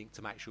something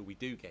to make sure we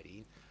do get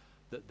in,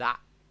 that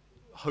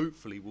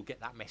hopefully will get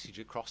that message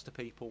across to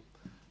people.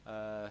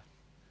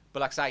 But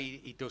like I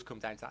say, it does come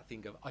down to that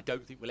thing of, I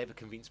don't think we'll ever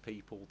convince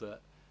people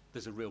that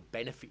there's a real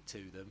benefit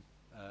to them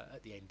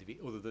at the end of it,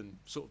 other than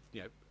sort of,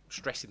 you know,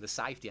 stressing the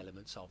safety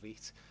elements of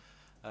it.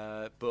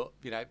 But,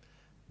 you know,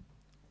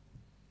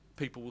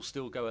 people will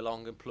still go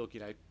along and plug, you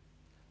know,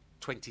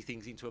 20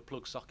 things into a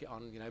plug socket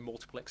on, you know,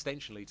 multiple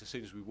extension leads as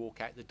soon as we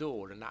walk out the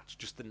door, and that's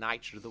just the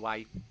nature of the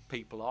way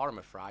people are, I'm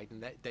afraid,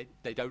 and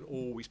they don't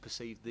always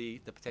perceive the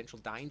potential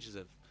dangers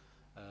of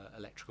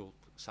electrical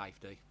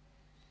safety.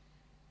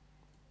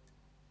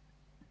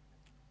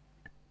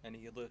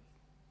 Any other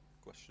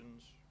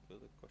questions?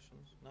 Further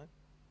questions? No?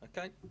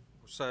 Okay.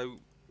 So,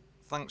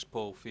 thanks,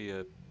 Paul, for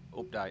your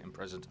update and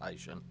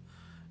presentation,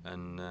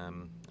 and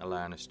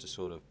allowing us to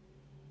sort of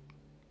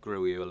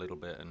grill you a little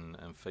bit and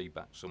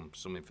feedback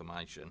some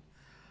information.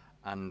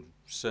 And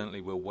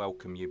certainly we'll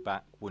welcome you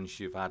back once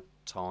you've had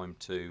time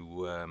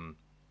to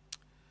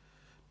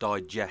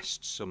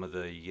digest some of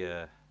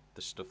the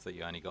stuff that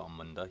you only got on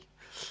Monday.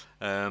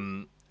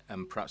 And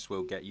perhaps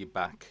we'll get you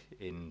back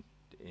in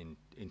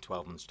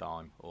 12 months'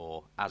 time,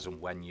 or as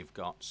and when you've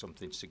got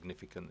something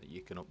significant that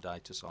you can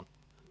update us on.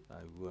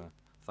 So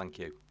thank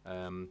you,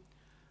 and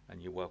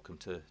you're welcome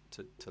to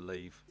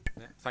leave.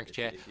 Yeah, thank you,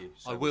 Chair.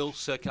 I will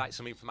circulate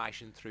some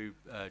information through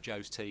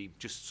Joe's team,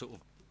 just sort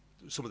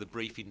of some of the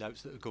briefing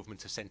notes that the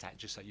government has sent out,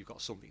 just so you've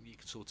got something that you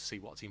can sort of see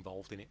what's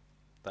involved in it.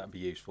 that'd be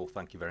useful.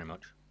 Thank you very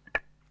much.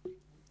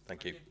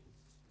 Thank you.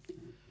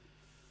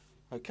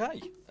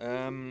 Okay.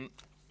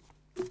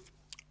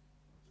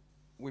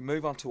 We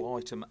move on to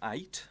item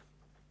 8,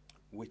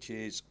 which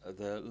is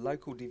the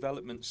local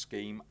development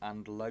scheme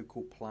and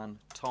local plan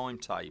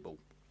timetable.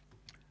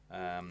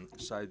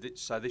 So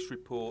this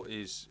report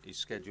is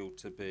scheduled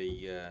to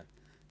be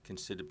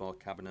considered by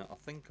Cabinet, I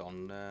think,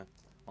 on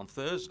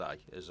Thursday,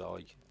 as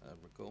I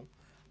recall.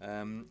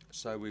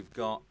 So we've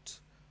got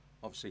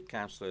obviously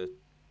Councillor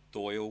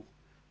Doyle,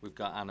 we've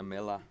got Anna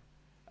Miller,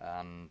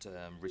 and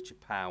Richard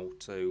Powell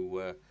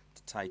to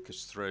take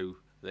us through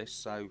this.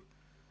 So,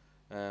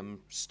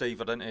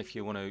 Steve, I don't know if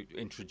you want to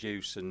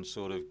introduce and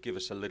sort of give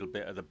us a little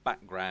bit of the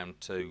background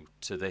to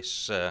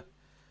this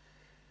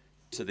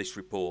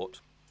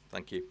report.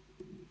 Thank you.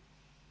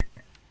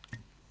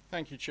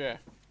 Thank you, Chair.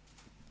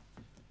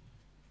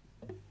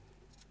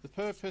 The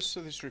purpose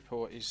of this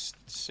report is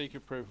to seek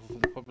approval for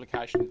the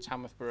publication of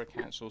Tamworth Borough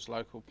Council's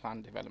Local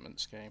Plan Development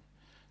Scheme.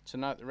 To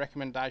note, the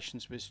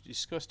recommendations were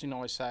discussed in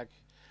ISAG.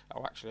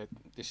 Oh, actually,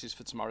 this is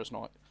for tomorrow's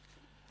night.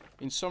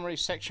 In summary,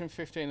 Section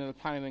 15 of the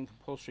Planning and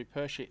Compulsory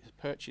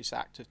Purchase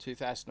Act of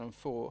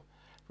 2004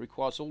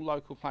 requires all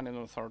local planning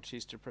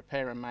authorities to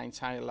prepare and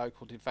maintain a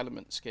local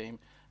development scheme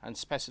and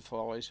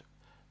specifies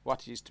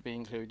what is to be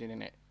included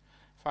in it.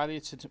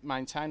 Failure to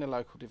maintain a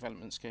local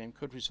development scheme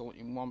could result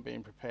in one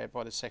being prepared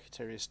by the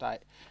Secretary of State.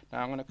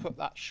 Now, I'm going to cut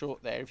that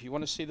short there. If you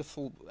want to see the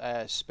full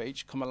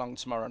speech, come along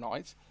tomorrow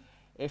night.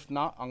 If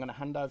not, I'm going to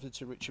hand over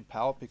to Richard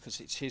Powell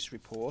because it's his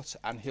report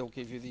and he'll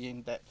give you the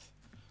in-depth.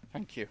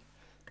 Thank you.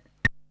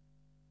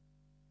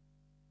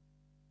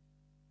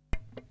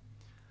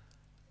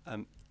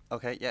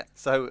 Okay, yeah.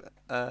 So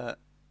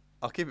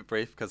I'll keep it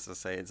brief because,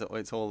 as I say,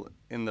 it's all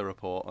in the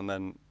report, and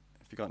then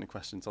if you've got any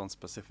questions on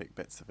specific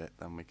bits of it,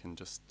 then we can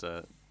just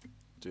do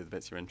the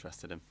bits you're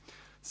interested in.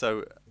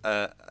 So,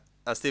 as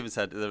Stephen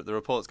said, the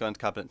report's going to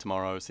Cabinet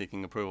tomorrow,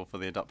 seeking approval for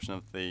the adoption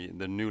of the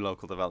new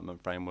local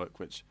development framework,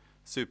 which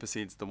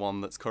supersedes the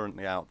one that's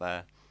currently out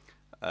there,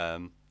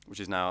 which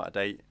is now out of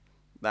date.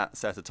 That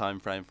set a time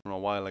frame from a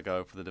while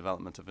ago for the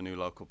development of a new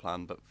local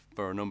plan, but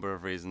for a number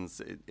of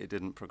reasons, it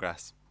didn't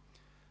progress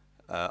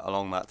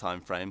along that time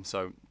frame.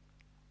 So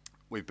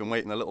we've been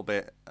waiting a little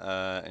bit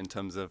in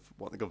terms of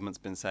what the government's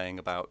been saying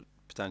about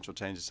potential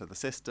changes to the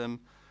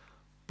system,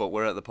 but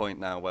we're at the point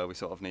now where we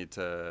sort of need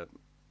to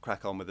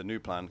crack on with the new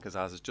plan because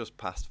ours is just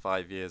past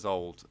 5 years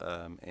old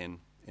in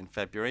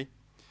February.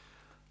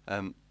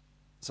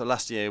 So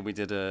last year we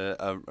did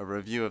a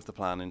review of the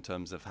plan in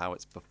terms of how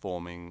it's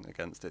performing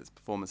against its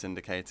performance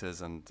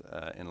indicators and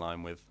in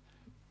line with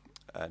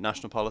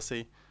national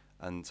policy,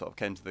 and sort of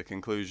came to the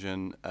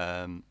conclusion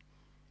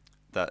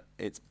that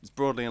it's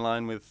broadly in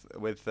line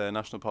with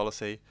national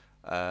policy,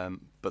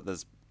 but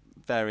there's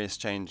various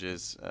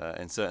changes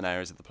in certain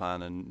areas of the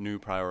plan and new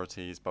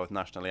priorities, both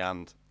nationally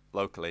and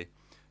locally,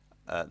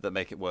 that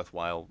make it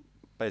worthwhile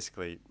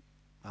basically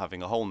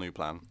having a whole new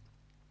plan,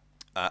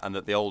 and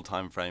that the old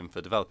time frame for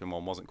developing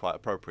one wasn't quite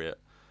appropriate.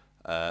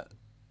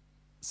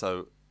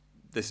 So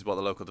this is what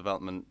the local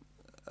development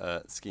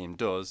scheme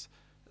does.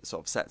 It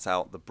sort of sets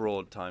out the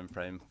broad time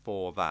frame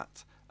for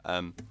that.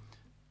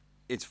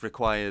 It's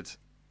required.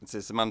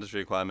 It's a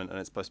mandatory requirement, and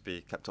it's supposed to be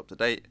kept up to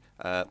date,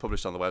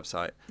 published on the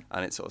website,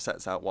 and it sort of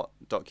sets out what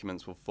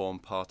documents will form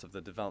part of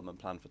the development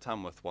plan for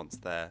Tamworth once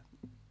they're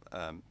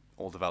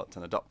all developed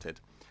and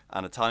adopted,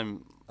 and a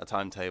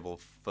timetable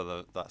for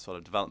that sort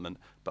of development,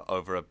 but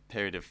over a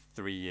period of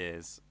 3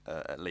 years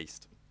at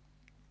least.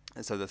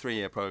 And so the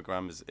 3-year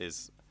programme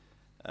is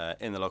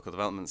in the local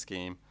development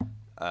scheme,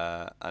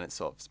 and it's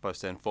sort of supposed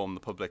to inform the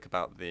public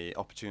about the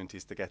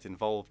opportunities to get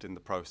involved in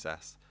the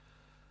process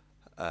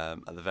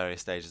at the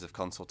various stages of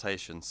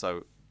consultation.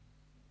 So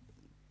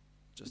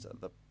just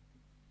at the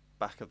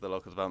back of the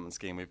local development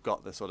scheme, we've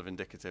got the sort of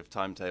indicative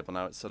timetable.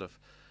 Now it's sort of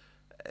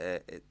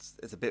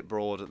it's a bit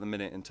broad at the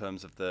minute in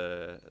terms of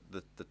the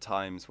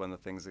times when the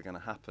things are going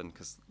to happen,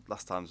 because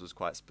last time's was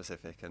quite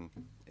specific, and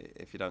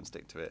if you don't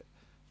stick to it,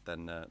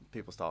 then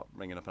people start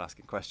ringing up and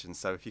asking questions.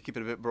 So if you keep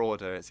it a bit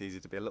broader, it's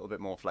easy to be a little bit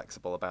more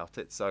flexible about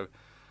it. So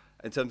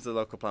in terms of the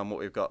local plan, what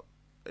we've got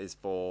is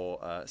for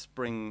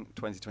spring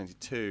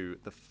 2022,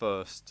 the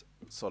first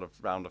sort of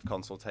round of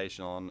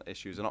consultation on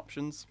issues and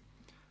options,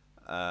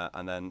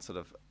 and then sort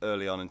of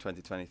early on in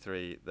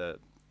 2023, the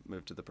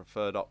move to the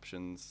preferred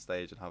options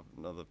stage and have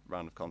another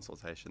round of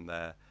consultation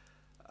there,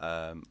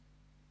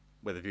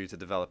 with a view to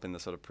developing the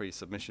sort of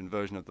pre-submission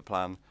version of the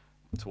plan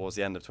towards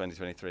the end of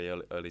 2023,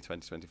 early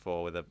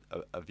 2024, with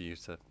a view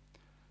to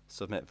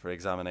submit for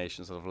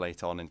examination sort of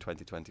late on in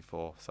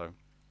 2024. So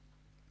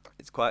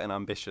it's quite an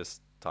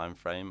ambitious time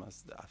frame.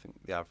 I think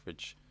the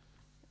average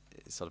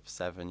is sort of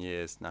 7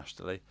 years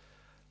nationally,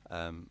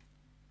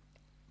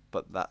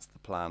 but that's the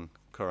plan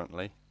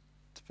currently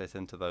to fit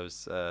into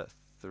those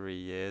 3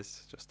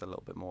 years, just a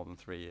little bit more than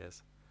 3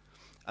 years.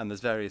 And there's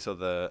various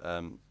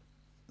other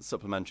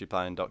supplementary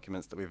planning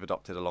documents that we've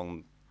adopted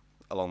along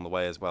the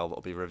way as well that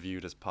will be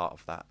reviewed as part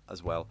of that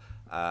as well,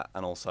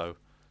 and also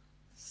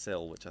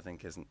SIL, which I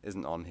think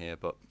isn't on here,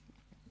 but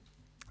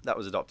that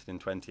was adopted in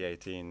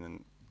 2018,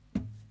 and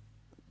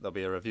there'll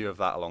be a review of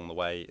that along the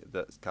way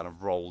that's kind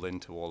of rolled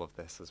into all of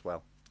this as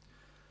well.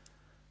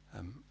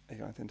 Have you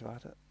got anything to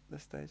add at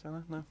this stage,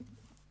 Anna? No?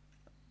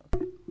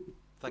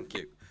 Thank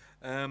you.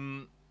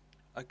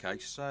 Okay,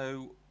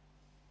 so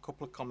a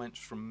couple of comments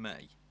from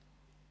me.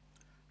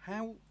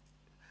 How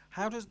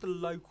does the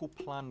local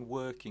plan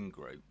working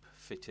group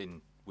fit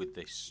in with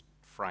this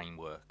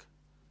framework?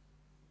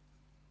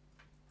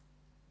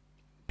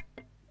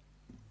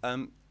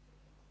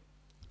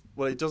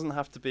 Well, it doesn't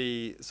have to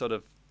be sort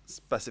of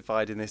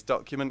specified in this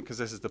document, because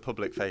this is the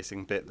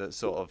public-facing bit that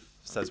sort of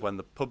says when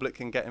the public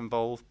can get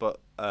involved. But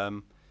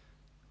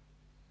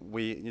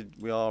we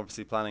are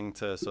obviously planning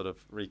to sort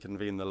of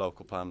reconvene the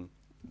local plan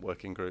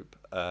working group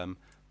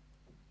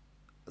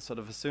sort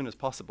of as soon as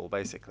possible,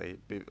 basically,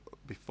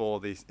 before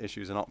the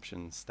issues and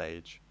options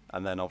stage,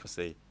 and then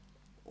obviously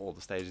all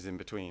the stages in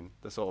between.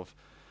 The sort of,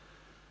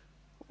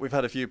 we've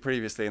had a few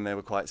previously and they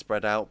were quite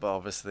spread out, but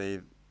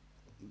obviously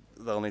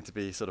they'll need to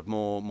be sort of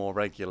more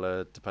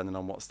regular depending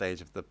on what stage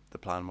of the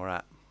plan we're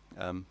at.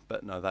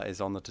 But no, that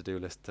is on the to-do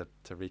list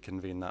to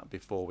reconvene that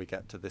before we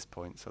get to this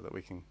point, so that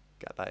we can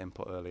get that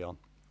input early on.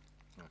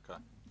 Okay,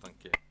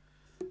 thank you.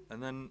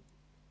 And then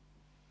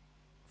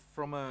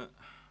from a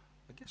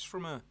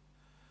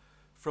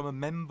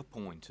member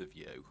point of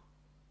view,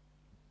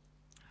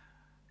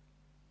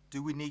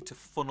 do we need to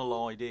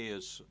funnel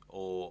ideas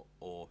or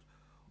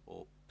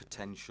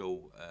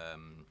potential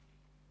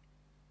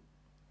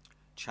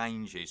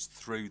changes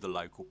through the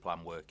local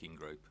plan working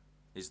group?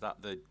 Is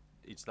that the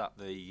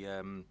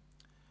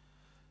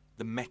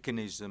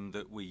mechanism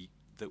that we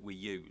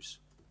use?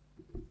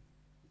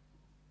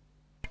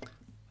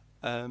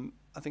 I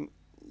think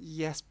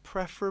yes,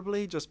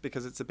 preferably, just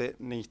because it's a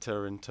bit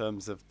neater in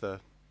terms of the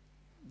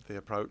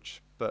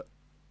approach. But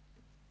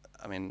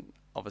I mean,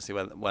 obviously,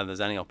 when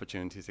there's any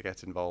opportunity to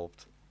get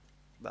involved,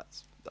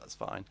 that's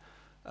fine.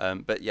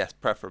 But yes,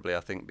 preferably,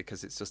 I think,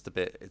 because it's just a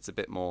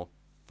bit more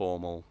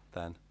formal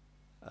then.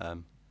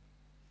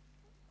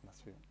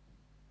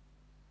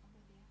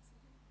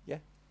 Yeah.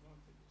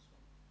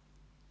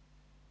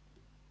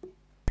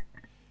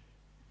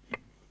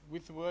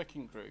 With the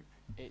working group,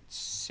 it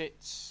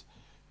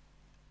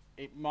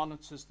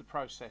monitors the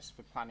process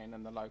for planning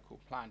and the local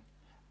plan,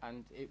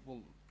 and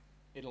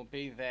it'll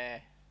be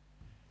there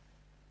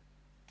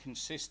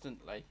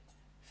consistently,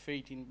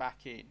 feeding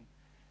back in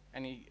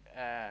any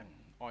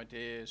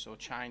ideas or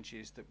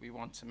changes that we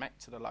want to make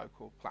to the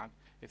local plan.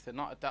 If they're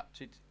not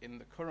adapted in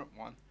the current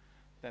one,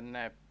 then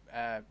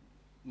they're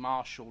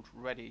marshalled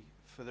ready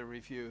for the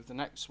review of the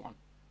next one.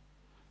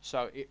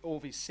 So it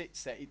always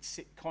sits there. It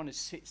kind of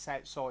sits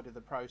outside of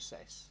the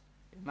process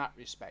in that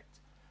respect,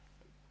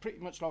 pretty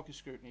much like a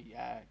scrutiny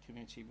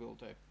committee will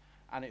do,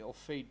 and it'll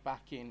feed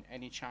back in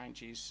any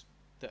changes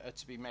that are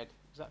to be made.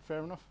 Is that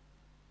fair enough?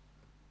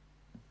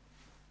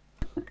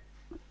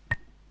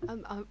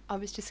 I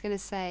was just going to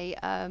say,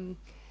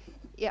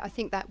 yeah, I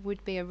think that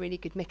would be a really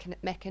good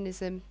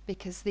mechanism,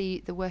 because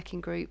the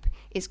working group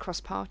is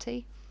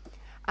cross-party,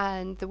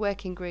 and the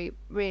working group,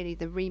 really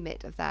the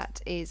remit of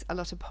that is a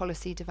lot of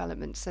policy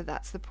development. So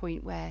that's the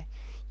point where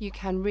you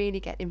can really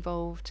get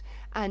involved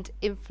and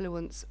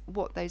influence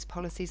what those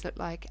policies look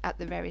like at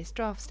the various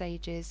draft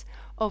stages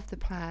of the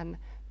plan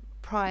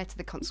prior to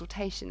the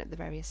consultation at the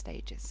various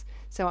stages.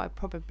 So I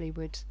probably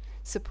would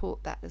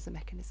support that as a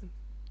mechanism.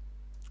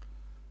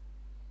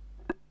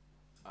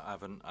 I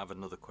have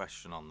another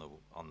question on the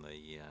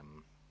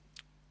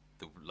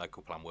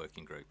local plan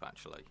working group,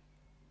 actually.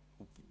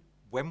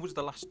 When was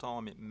the last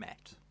time it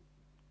met?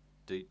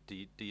 Do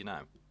you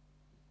know?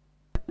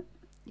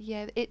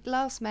 Yeah, it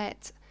last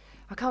met,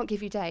 I can't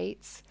give you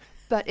dates,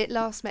 but it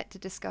last met to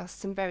discuss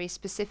some very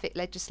specific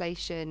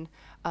legislation.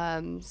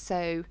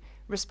 So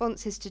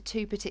responses to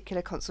two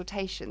particular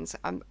consultations.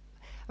 I'm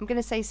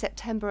going to say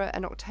September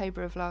and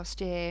October of last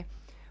year.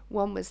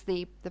 One was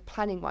the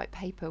planning white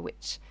paper,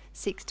 which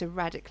seeks to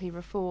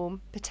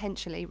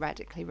potentially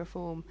radically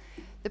reform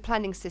the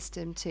planning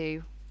system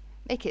to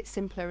make it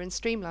simpler and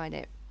streamline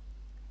it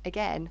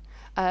again.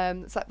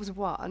 So that was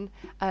one.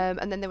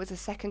 And then there was a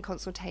second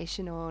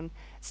consultation on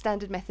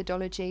standard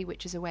methodology,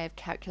 which is a way of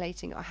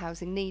calculating our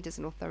housing need as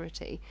an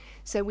authority.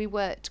 So we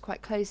worked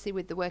quite closely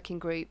with the working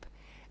group.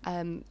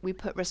 We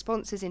put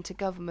responses into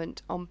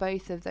government on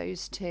both of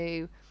those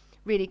two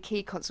really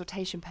key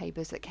consultation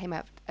papers that came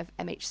out of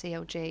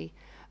MHCLG.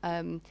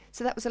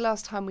 So that was the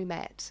last time we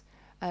met.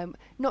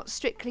 Not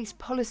strictly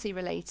policy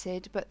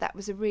related, but that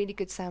was a really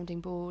good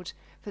sounding board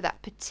for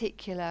that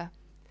particular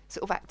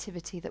sort of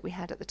activity that we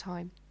had at the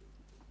time.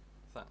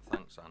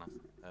 Thanks, Anna.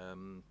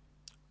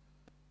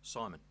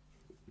 Simon.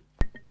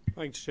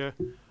 Thanks, Chair.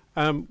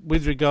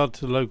 With regard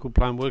to the local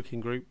plan working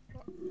group,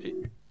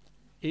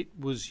 it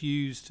was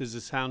used as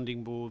a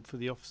sounding board for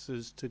the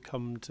officers to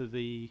come to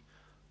the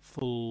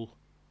full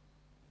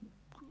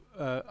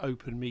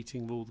open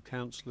meeting with all the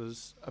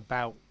councillors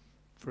about,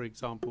 for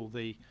example,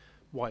 the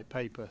white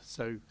paper.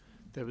 So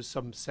there was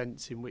some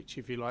sense in which,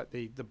 if you like,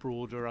 the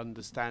broader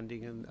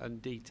understanding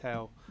and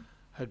detail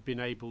had been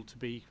able to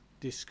be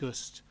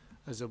discussed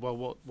as a,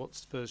 well,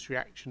 what's the first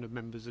reaction of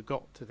members have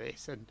got to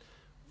this. And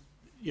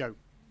you know,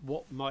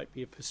 what might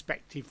be a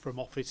perspective from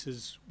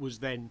officers was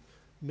then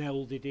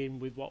melded in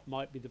with what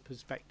might be the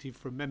perspective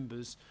from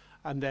members,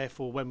 and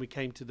therefore when we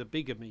came to the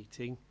bigger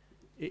meeting,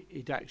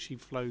 it actually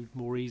flowed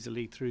more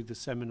easily through the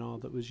seminar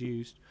that was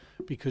used,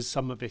 because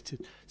some of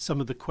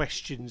the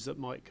questions that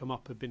might come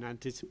up have been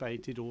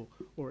anticipated, or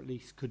at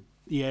least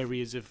the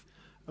areas of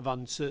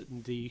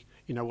uncertainty,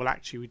 you know, well,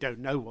 actually we don't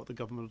know what the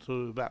government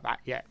will do about that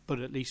yet, but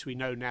at least we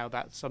know now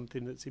that's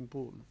something that's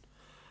important.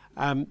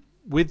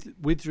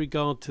 With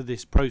regard to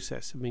this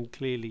process, I mean,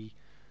 clearly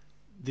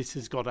this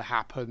has got to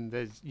happen.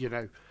 There's, you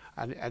know,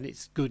 and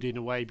it's good in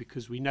a way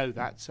because we know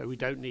that, so we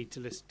don't need to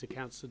listen to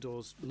Councillor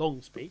Dawes'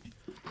 long speech.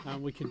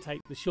 We can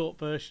take the short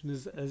version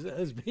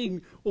as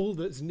being all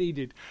that's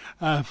needed.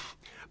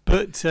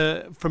 But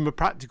from a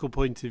practical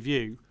point of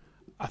view,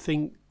 I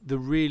think the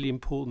really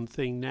important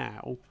thing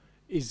now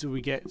is that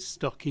we get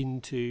stuck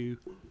into,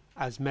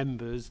 as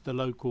members, the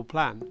local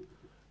plan,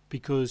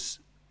 because,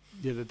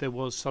 you know, there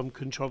was some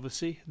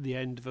controversy at the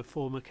end of a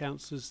former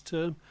councillor's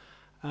term,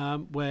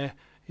 where,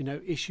 you know,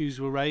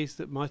 issues were raised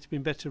that might have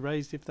been better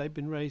raised if they'd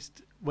been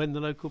raised when the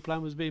local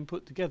plan was being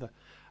put together.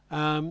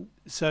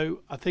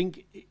 So I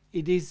think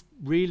it is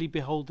really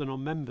beholden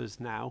on members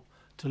now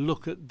to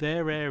look at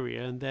their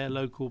area and their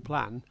local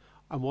plan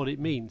and what it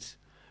means,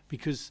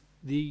 because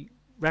the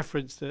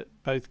reference that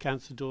both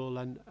Councillor Doyle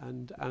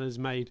and Anna's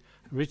made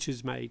and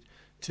Richard's made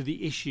to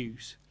the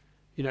issues,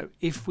 you know,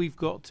 if we've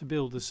got to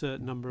build a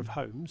certain number of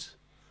homes,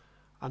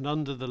 and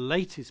under the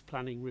latest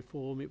planning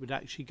reform it would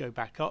actually go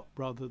back up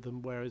rather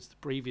than whereas the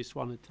previous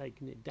one had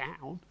taken it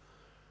down,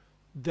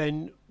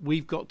 then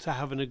we've got to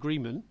have an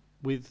agreement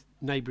with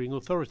neighbouring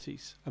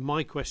authorities. And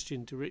my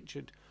question to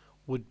Richard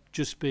would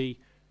just be,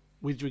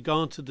 with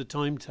regard to the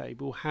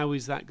timetable, how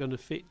is that going to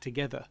fit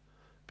together?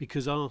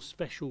 Because our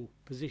special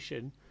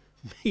position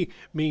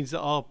means that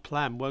our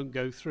plan won't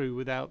go through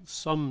without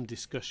some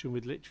discussion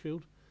with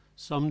Lichfield,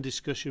 some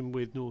discussion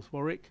with North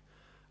Warwick,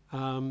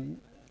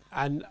 and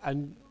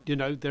you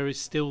know, there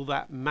is still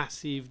that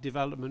massive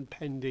development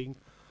pending.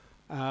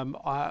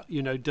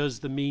 You know, does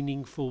the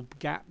meaningful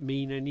gap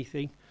mean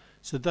anything?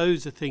 So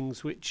those are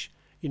things which,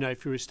 you know,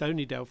 if you're a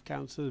Stony Delph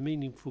council, the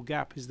meaningful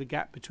gap is the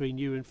gap between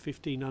you and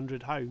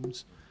 1,500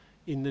 homes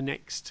in the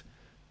next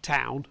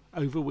town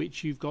over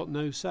which you've got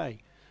no say.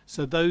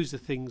 So those are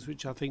things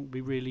which I think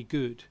be really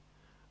good,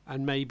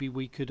 and maybe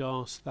we could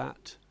ask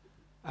that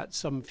at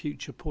some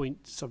future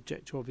point,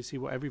 subject to obviously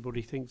what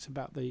everybody thinks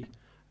about the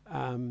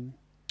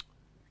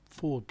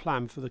forward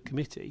plan for the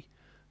committee,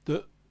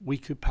 that we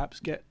could perhaps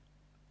get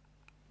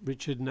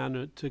Richard and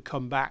Anna to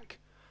come back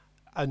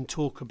and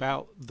talk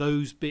about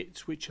those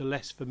bits which are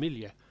less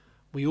familiar.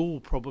 We all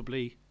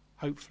probably,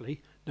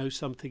 hopefully, know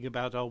something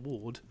about our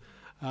ward,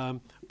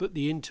 but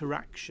the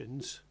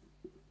interactions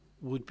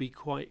would be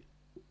quite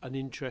an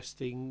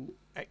interesting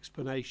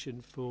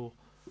explanation for,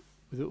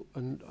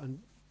 and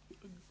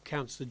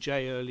Councillor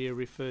Jay earlier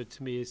referred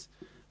to me as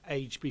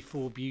age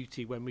before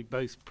beauty when we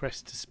both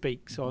pressed to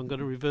speak, so I'm going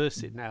to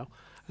reverse it now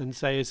and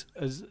say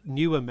as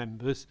newer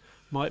members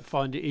might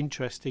find it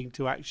interesting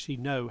to actually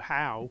know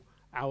how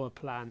our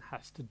plan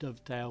has to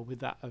dovetail with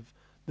that of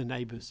the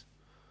neighbours.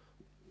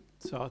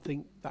 So I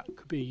think that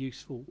could be a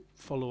useful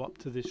follow-up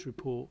to this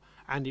report,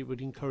 and it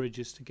would encourage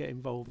us to get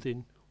involved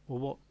in,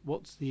 well,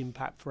 what's the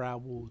impact for our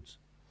wards.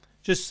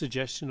 Just a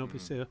suggestion,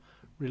 obviously,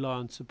 rely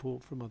on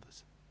support from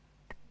others.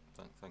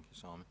 Thank you,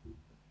 Simon.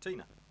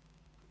 Tina.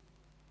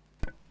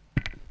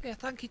 Yeah,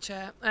 thank you,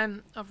 Chair.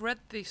 I've read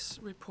this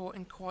report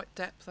in quite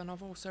depth, and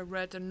I've also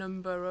read a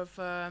number of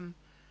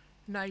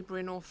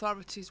neighbouring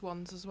authorities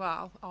ones as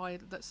well.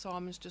 That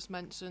Simon's just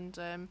mentioned,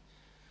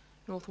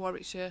 North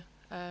Warwickshire,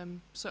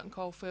 Sutton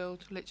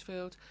Coldfield,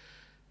 Lichfield.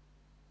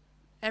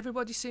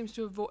 Everybody seems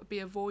to be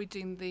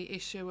avoiding the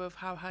issue of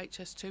how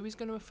HS2 is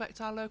going to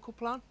affect our local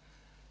plan.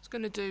 It's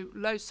going to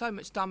do so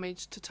much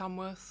damage to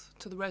Tamworth,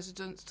 to the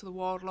residents, to the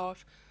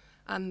wildlife,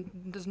 and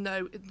there's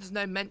no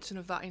mention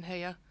of that in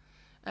here.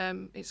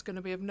 It's going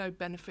to be of no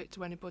benefit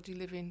to anybody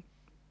living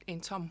in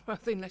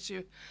Tamworth, unless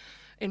you,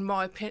 in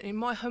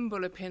my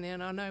humble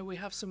opinion, I know we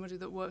have somebody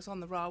that works on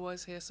the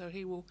railways here, so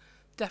he will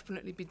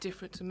definitely be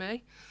different to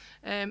me.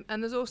 And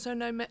there's also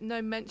no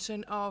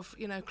mention of,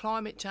 you know,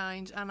 climate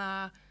change and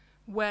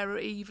where are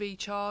EV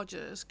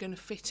chargers going to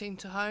fit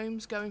into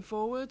homes going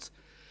forwards.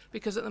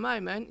 Because at the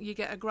moment, you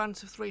get a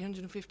grant of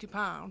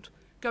 £350.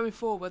 Going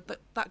forward,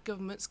 that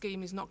government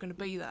scheme is not going to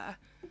be there,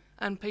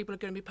 and people are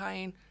going to be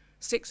paying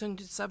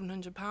 £600,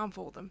 £700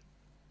 for them.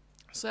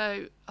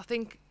 So I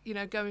think, you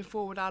know, going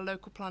forward, our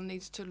local plan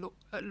needs to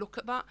look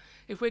at that.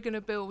 If we're going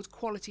to build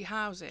quality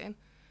housing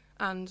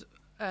and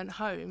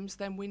homes,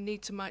 then we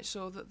need to make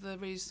sure that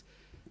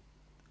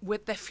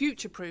they're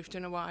future-proofed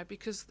in a way,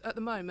 because at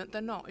the moment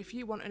they're not. If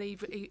you want an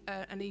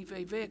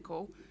EV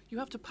vehicle, you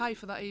have to pay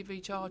for that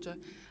EV charger,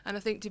 and I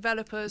think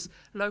developers,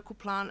 local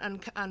plan,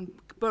 and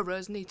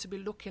boroughs need to be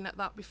looking at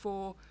that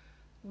before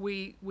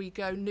we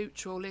go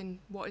neutral in,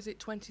 what is it,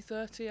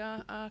 2030,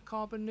 our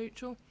carbon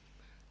neutral.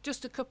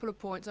 Just a couple of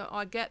points.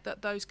 I get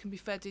that those can be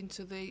fed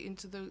into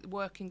the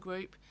working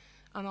group,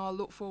 and I'll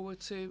look forward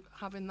to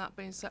having that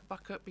being set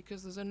back up,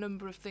 because there's a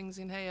number of things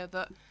in here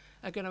that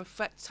are going to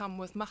affect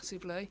Tamworth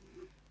massively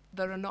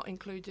that are not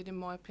included, in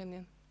my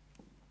opinion.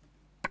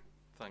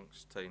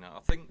 Thanks, Tina. I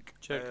think...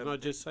 Chair, can I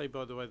just say,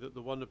 by the way, that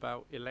the one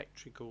about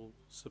electrical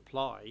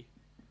supply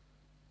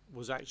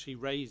was actually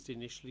raised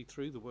initially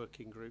through the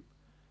working group,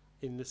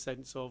 in the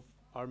sense of,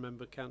 I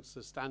remember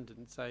Councillor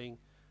Standen saying,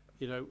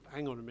 you know,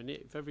 hang on a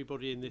minute, if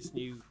everybody in this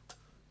new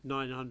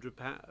 900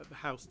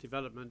 house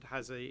development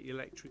has a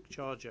electric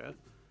charger,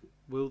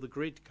 will the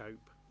grid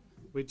cope?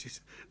 Which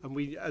is,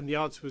 and the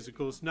answer was, of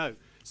course, no.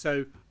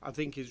 So I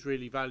think it's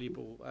really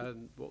valuable,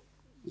 what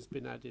has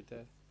been added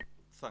there.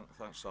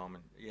 Thanks,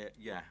 Simon.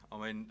 Yeah. I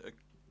mean,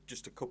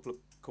 just a couple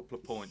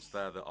of points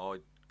there that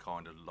I'd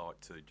kind of like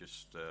to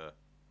just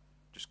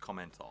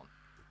comment on.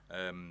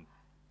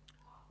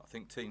 I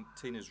think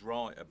Tina's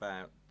right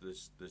about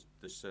there's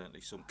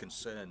certainly some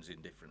concerns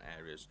in different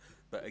areas,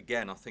 but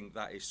again, I think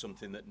that is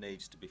something that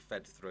needs to be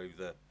fed through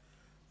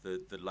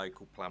the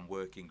local plan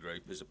working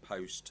group, as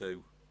opposed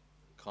to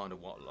kind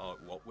of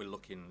what we're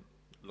looking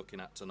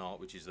at tonight,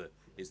 which is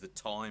the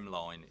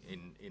timeline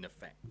in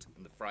effect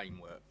and the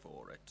framework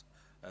for it.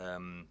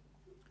 And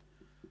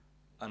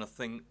I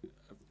think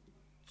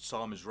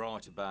Simon's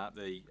right about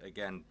the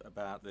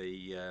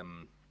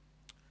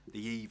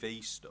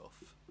EV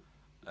stuff.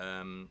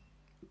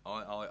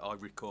 I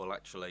recall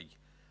actually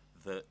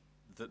that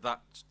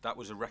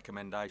was a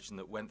recommendation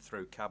that went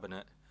through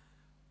cabinet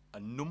a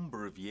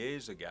number of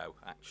years ago,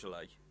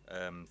 actually,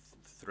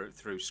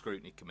 through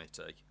scrutiny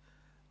committee,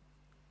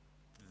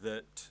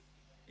 that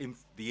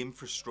the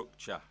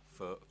infrastructure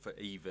for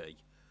EV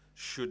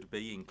should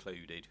be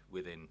included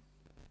within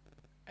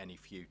any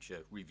future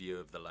review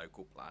of the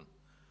local plan.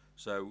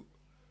 So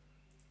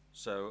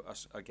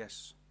I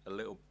guess a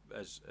little,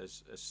 as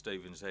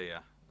Stephen's here,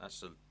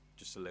 that's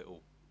just a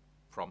little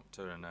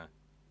prompter and a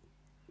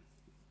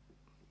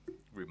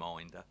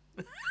reminder.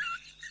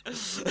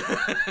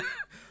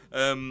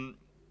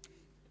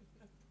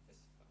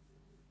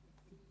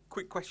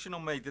 Quick question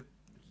on me.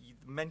 You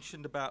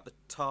mentioned about the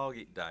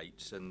target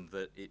dates, and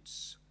that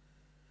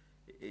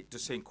it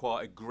does seem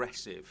quite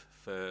aggressive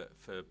for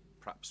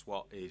perhaps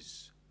what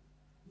is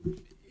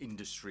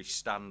industry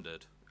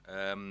standard.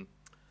 I'm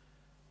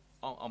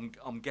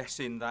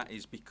guessing that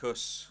is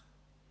because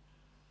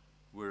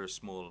we're a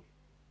small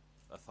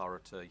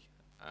authority,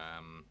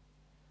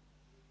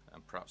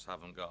 and perhaps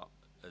haven't got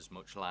as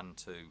much land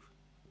to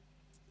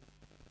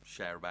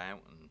share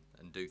about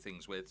and do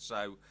things with.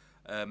 So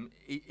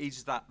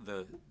is that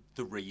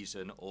the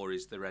reason, or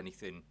is there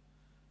anything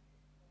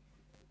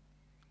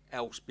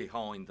else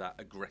behind that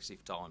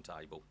aggressive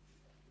timetable?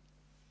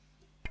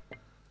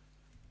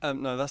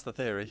 No, that's the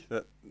theory.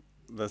 That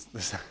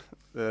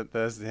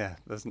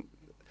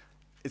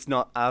it's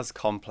not as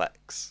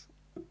complex.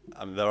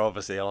 I mean, there are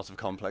obviously a lot of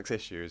complex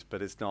issues,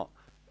 but it's not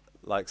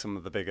like some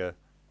of the bigger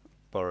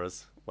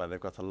boroughs where they've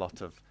got a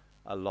lot of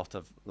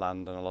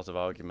land and a lot of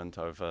argument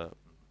over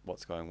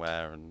what's going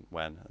where and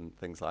when and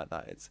things like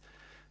that.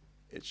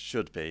 It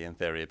should be, in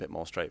theory, a bit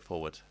more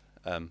straightforward.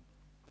 I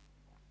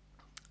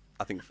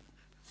think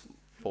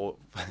for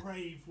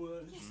brave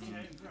words,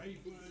 brave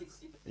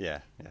words.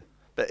 Yeah.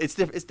 But it's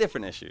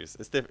different issues.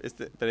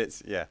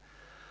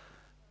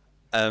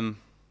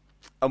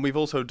 And we've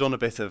also done a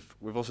bit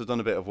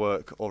of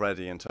work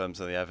already in terms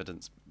of the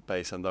evidence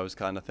base and those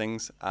kind of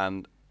things.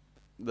 And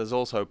there's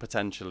also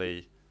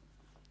potentially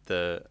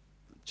the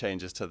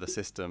changes to the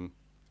system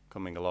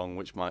coming along,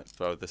 which might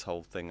throw this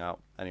whole thing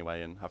out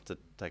anyway and have to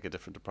take a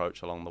different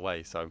approach along the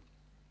way. So,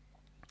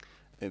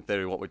 in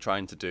theory, what we're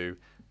trying to do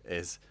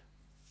is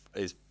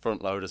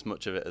front load as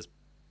much of it as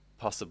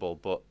possible,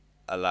 but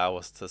allow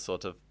us to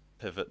sort of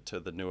pivot to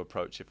the new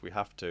approach if we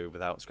have to,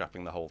 without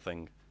scrapping the whole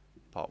thing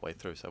part way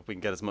through. So if we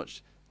can get as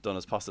much done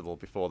as possible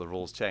before the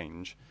rules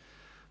change,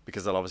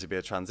 because there'll obviously be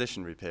a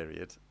transitionary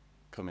period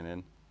coming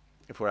in.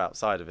 If we're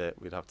outside of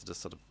it, we'd have to just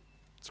sort of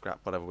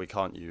scrap whatever we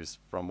can't use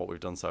from what we've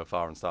done so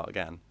far and start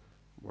again.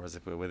 Whereas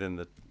if we're within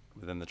the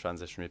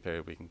transitionary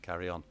period, we can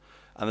carry on.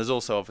 And there's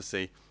also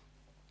obviously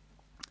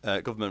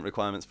government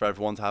requirements for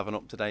everyone to have an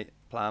up-to-date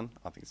plan.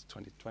 I think it's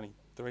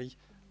 2023.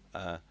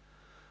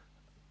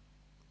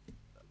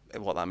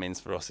 What that means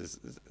for us is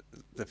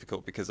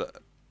difficult, because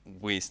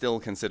we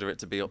still consider it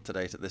to be up to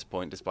date at this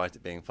point, despite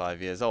it being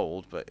 5 years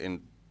old. But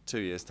in 2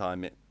 years'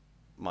 time, it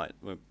might,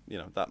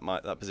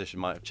 that position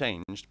might have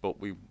changed,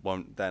 but we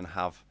won't then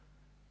have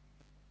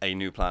a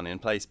new plan in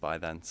place by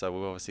then. So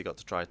we've obviously got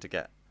to try to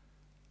get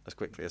as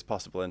quickly as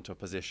possible into a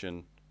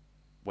position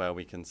where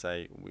we can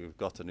say we've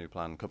got a new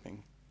plan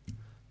coming,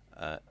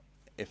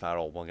 if our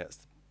old one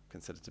gets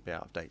considered to be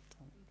out of date.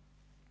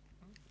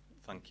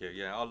 Thank you.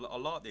 Yeah, I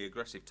like the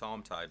aggressive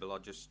timetable. I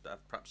just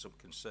have perhaps some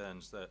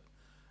concerns that,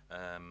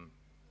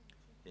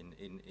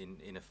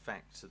 in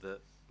effect,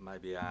 that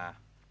maybe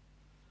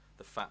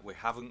the fact we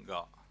haven't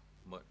got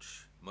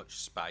much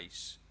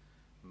space,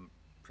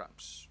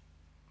 perhaps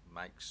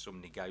makes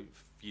some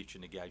future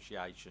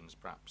negotiations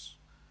perhaps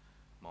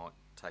might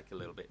take a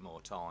little bit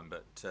more time.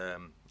 But I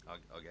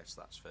guess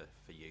that's for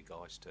you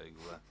guys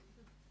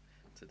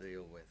to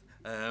deal with.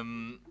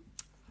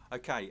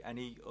 Okay,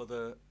 any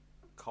other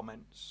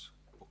comments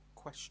or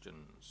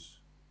questions?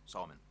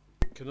 Simon?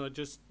 Can I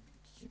just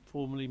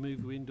formally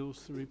move we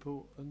endorse the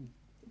report and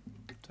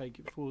take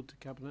it forward to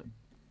Cabinet?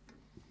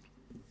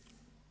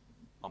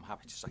 I'm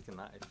happy to second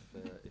that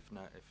if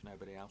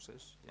nobody else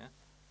is, yeah.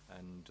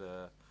 And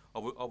I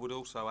would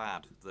also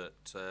add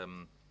that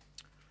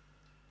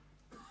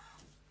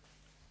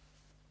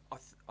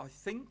I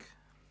think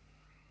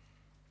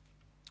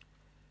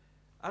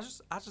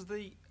as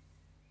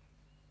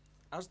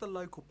the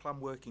local plan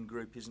working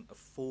group isn't a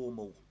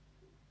formal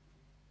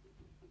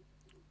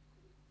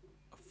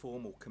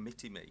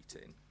committee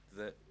meeting,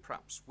 that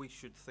perhaps we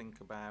should think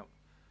about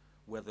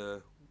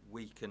whether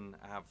we can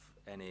have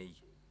any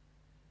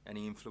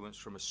influence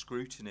from a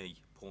scrutiny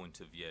point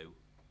of view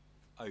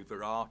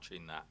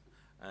overarching that,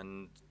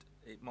 and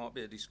it might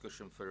be a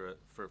discussion for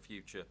a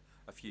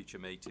future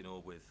meeting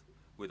or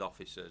with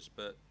officers,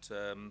 but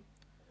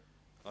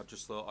I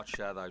just thought I'd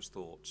share those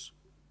thoughts.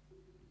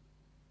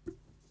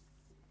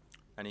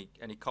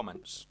 Any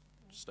comments,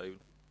 Stephen?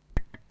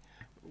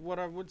 What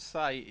I would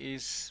say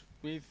is,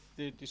 with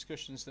the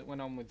discussions that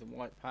went on with the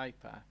white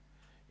paper,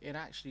 it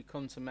actually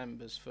come to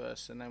members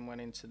first and then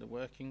went into the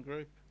working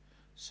group.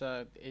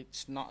 So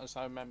it's not as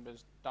though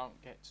members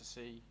don't get to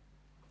see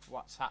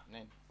what's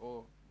happening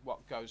or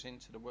what goes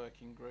into the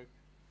working group,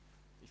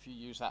 if you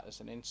use that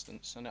as an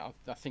instance. And I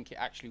think it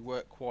actually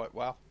worked quite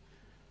well.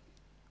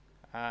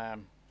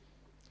 In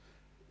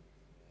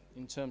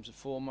terms of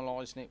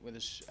formalising it with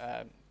us,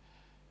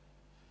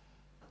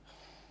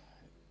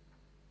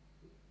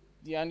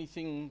 the only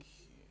thing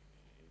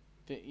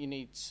that you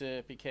need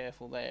to be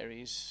careful there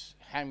is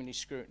how many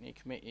scrutiny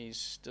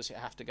committees does it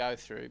have to go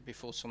through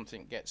before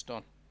something gets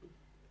done.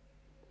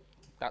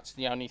 That's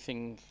the only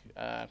thing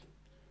that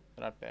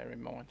I'd bear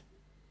in mind.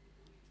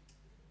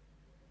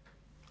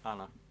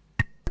 Anna?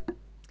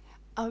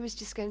 I was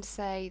just going to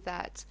say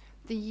that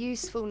the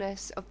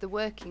usefulness of the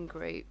working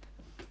group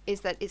is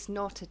that it's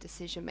not a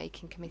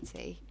decision-making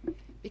committee,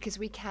 because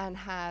we can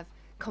have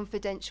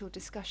confidential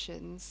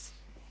discussions,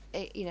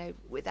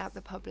 without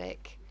the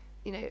public,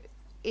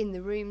 in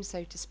the room,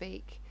 so to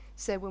speak.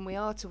 So when we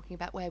are talking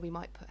about where we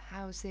might put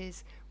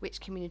houses,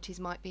 which communities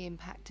might be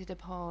impacted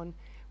upon,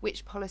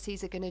 which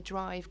policies are going to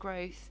drive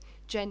growth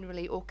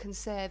generally or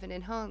conserve and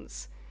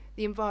enhance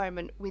the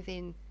environment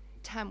within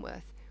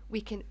Tamworth,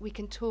 we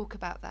can talk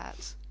about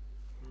that.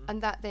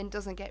 And that then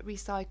doesn't get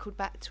recycled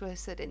back to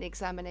us at an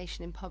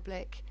examination in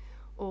public,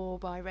 or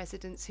by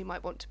residents who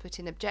might want to put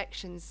in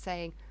objections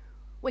saying,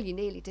 well, you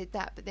nearly did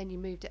that, but then you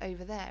moved it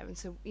over there. And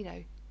so,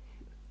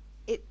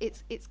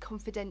 it's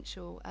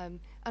confidential. And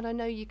I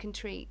know you can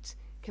treat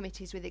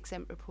committees with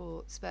exempt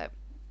reports, but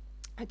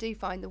I do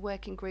find the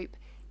working group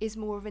is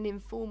more of an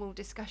informal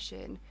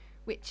discussion,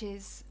 which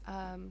is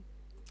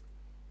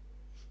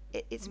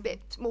it's a bit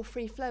more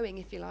free-flowing,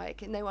 if you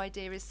like, and no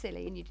idea is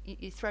silly, and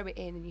you throw it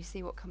in and you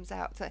see what comes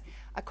out. So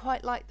I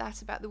quite like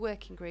that about the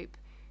working group,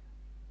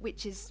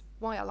 which is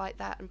why I like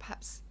that, and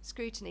perhaps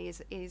scrutiny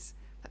is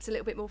perhaps a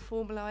little bit more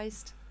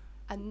formalised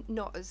and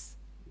not as,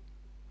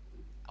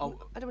 I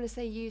don't want to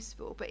say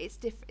useful, but it's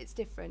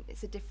different.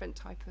 It's a different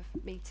type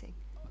of meeting.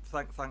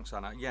 Thanks,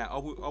 Anna. Yeah, I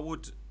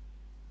would.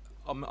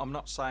 I'm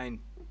not saying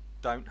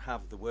don't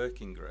have the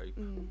working group.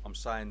 I'm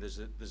saying there's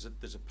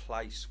a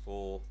place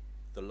for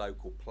the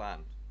local plan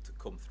to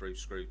come through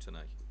scrutiny.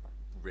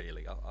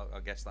 Really, I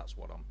guess that's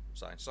what I'm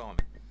saying. Simon.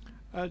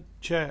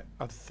 Chair,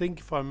 I think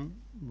if I'm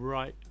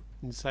right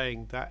in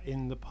saying that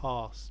in the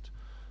past,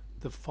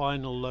 the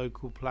final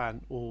local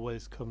plan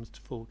always comes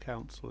to full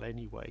council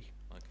anyway.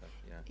 Okay.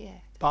 Yeah. Yeah.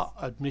 But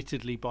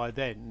admittedly, by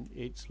then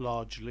it's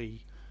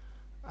largely,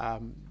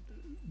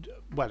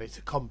 it's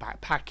a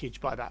compact package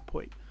by that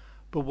point.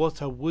 But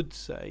what I would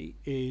say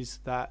is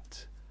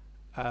that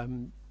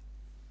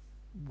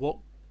what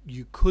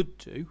you could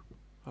do,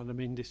 and I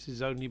mean this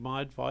is only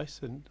my advice,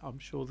 and I'm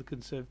sure the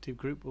Conservative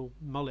group will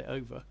mull it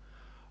over,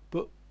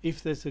 but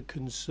if there's a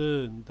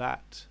concern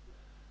that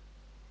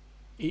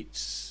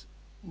it's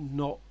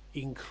not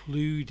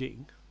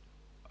including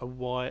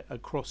a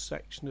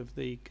cross-section of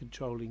the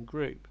controlling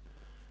group,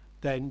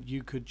 then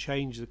you could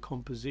change the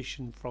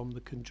composition from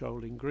the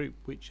controlling group,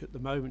 which at the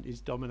moment is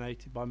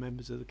dominated by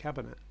members of the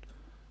Cabinet.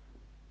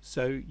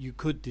 So you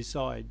could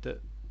decide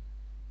that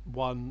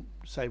one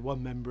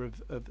member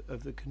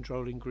of the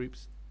controlling group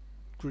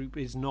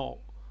is not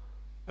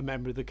a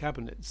member of the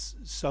Cabinet,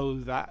 so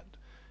that,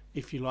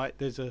 if you like,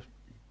 there's an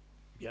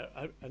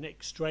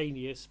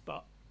extraneous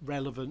but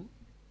relevant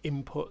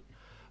input.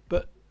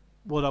 But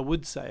what I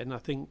would say, and I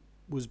think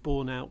was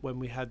borne out when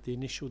we had the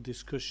initial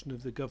discussion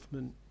of the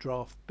government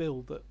draft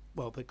bill,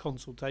 the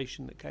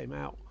consultation that came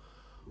out,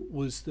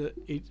 was that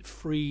it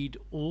freed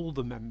all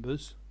the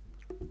members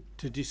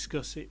to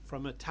discuss it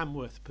from a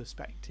Tamworth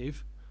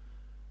perspective.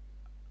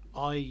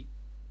 I,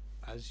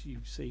 as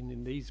you've seen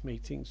in these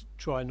meetings,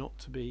 try not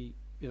to be,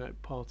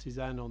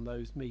 partisan on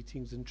those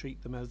meetings and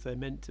treat them as they're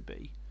meant to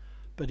be.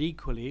 But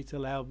equally, it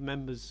allowed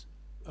members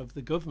of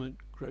the government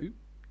group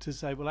to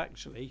say, well,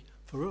 actually,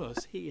 for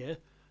us here,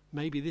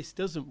 maybe this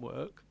doesn't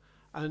work,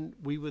 and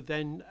we were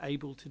then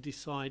able to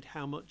decide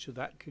how much of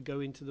that could go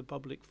into the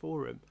public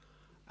forum,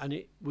 and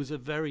it was a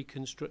very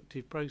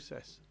constructive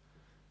process.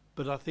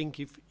 But I think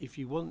if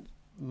you want,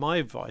 my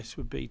advice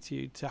would be to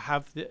you to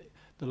have the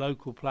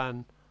local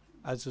plan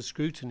as a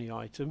scrutiny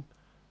item,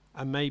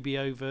 and maybe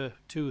over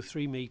 2 or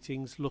 3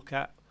 meetings look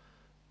at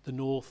the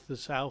north, the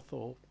south,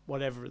 or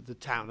whatever of the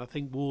town. I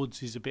think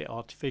wards is a bit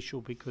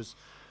artificial because,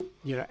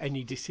 you know,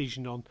 any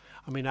decision on,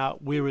 I mean,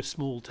 we're a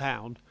small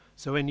town,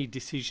 so any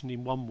decision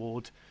in one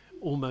ward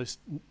almost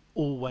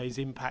always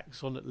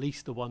impacts on at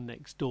least the one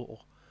next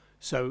door.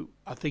 So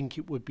I think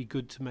it would be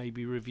good to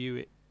maybe review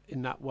it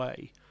in that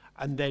way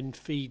and then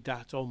feed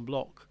that en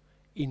bloc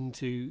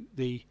into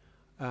the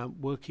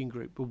working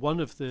group. But one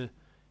of the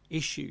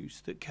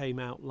issues that came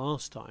out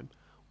last time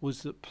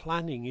was that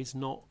planning is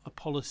not a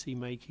policy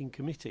making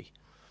committee.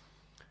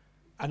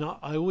 And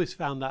I always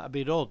found that a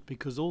bit odd,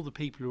 because all the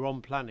people who are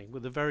on planning were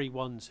the very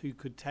ones who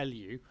could tell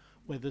you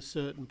whether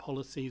certain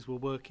policies were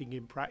working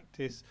in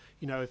practice.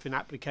 You know, if an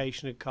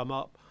application had come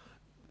up,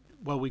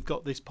 well, we've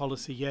got this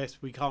policy,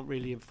 yes, we can't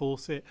really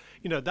enforce it.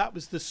 You know, that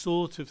was the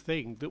sort of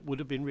thing that would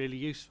have been really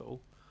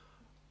useful.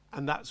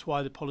 And that's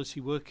why the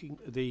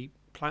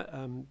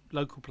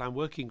local plan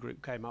working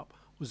group came up,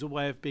 was a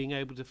way of being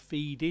able to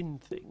feed in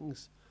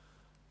things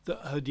that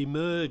had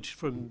emerged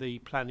from the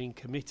planning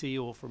committee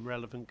or from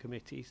relevant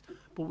committees,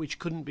 but which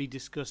couldn't be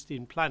discussed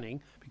in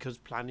planning because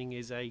planning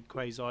is a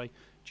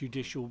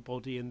quasi-judicial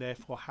body and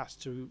therefore has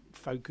to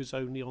focus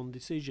only on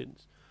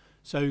decisions.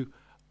 So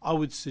I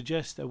would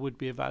suggest there would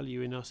be a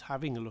value in us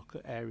having a look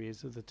at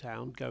areas of the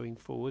town going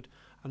forward.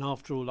 And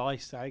after all,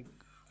 ISAG,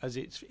 as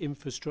its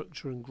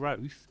infrastructure and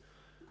growth,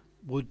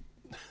 would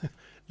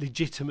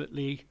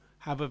legitimately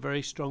have a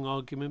very strong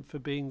argument for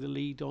being the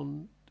lead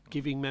on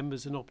giving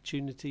members an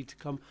opportunity to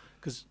come,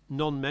 because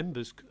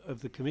non-members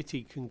of the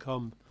committee can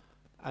come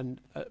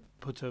and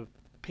put a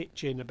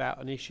pitch in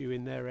about an issue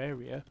in their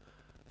area,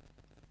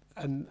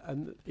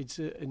 and it's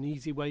an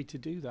easy way to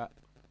do that,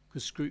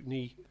 because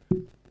scrutiny,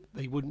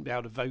 they wouldn't be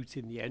able to vote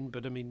in the end,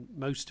 but I mean,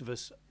 most of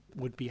us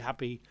would be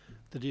happy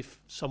that if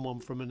someone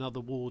from another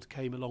ward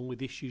came along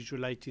with issues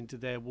relating to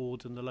their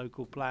ward and the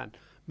local plan,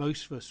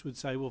 most of us would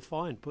say, well,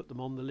 fine, put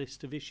them on the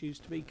list of issues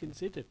to be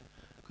considered,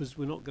 because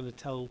we're not going to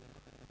tell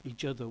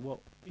each other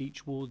what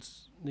each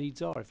ward's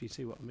needs are, if you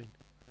see what I mean.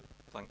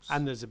 Thanks.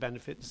 And there's a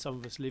benefit that some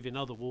of us live in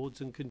other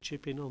wards and can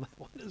chip in on that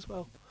one as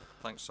well.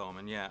 Thanks,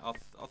 Simon. Yeah,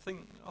 I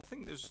think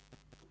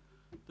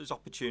there's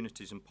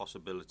opportunities and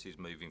possibilities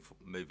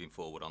moving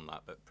forward on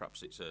that, but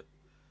perhaps it's a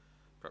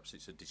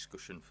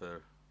discussion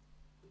for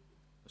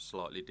a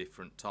slightly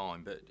different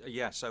time. But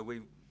yeah, so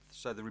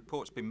the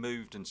report's been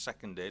moved and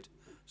seconded.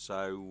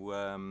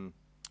 So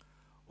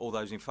all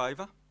those in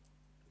favour?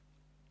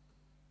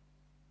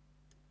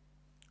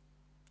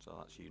 So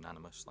that's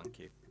unanimous. Thank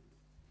you.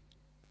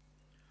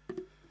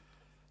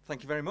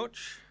 Thank you very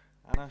much,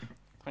 Anna.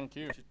 Thank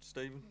you,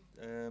 Stephen.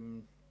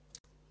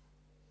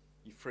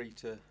 You're free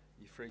to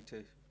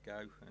go,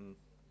 and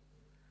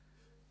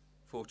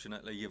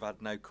fortunately you've had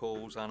no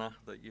calls, Anna,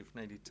 that you've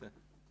needed to.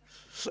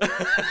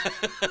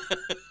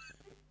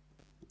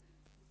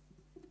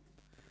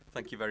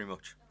 Thank you very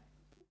much.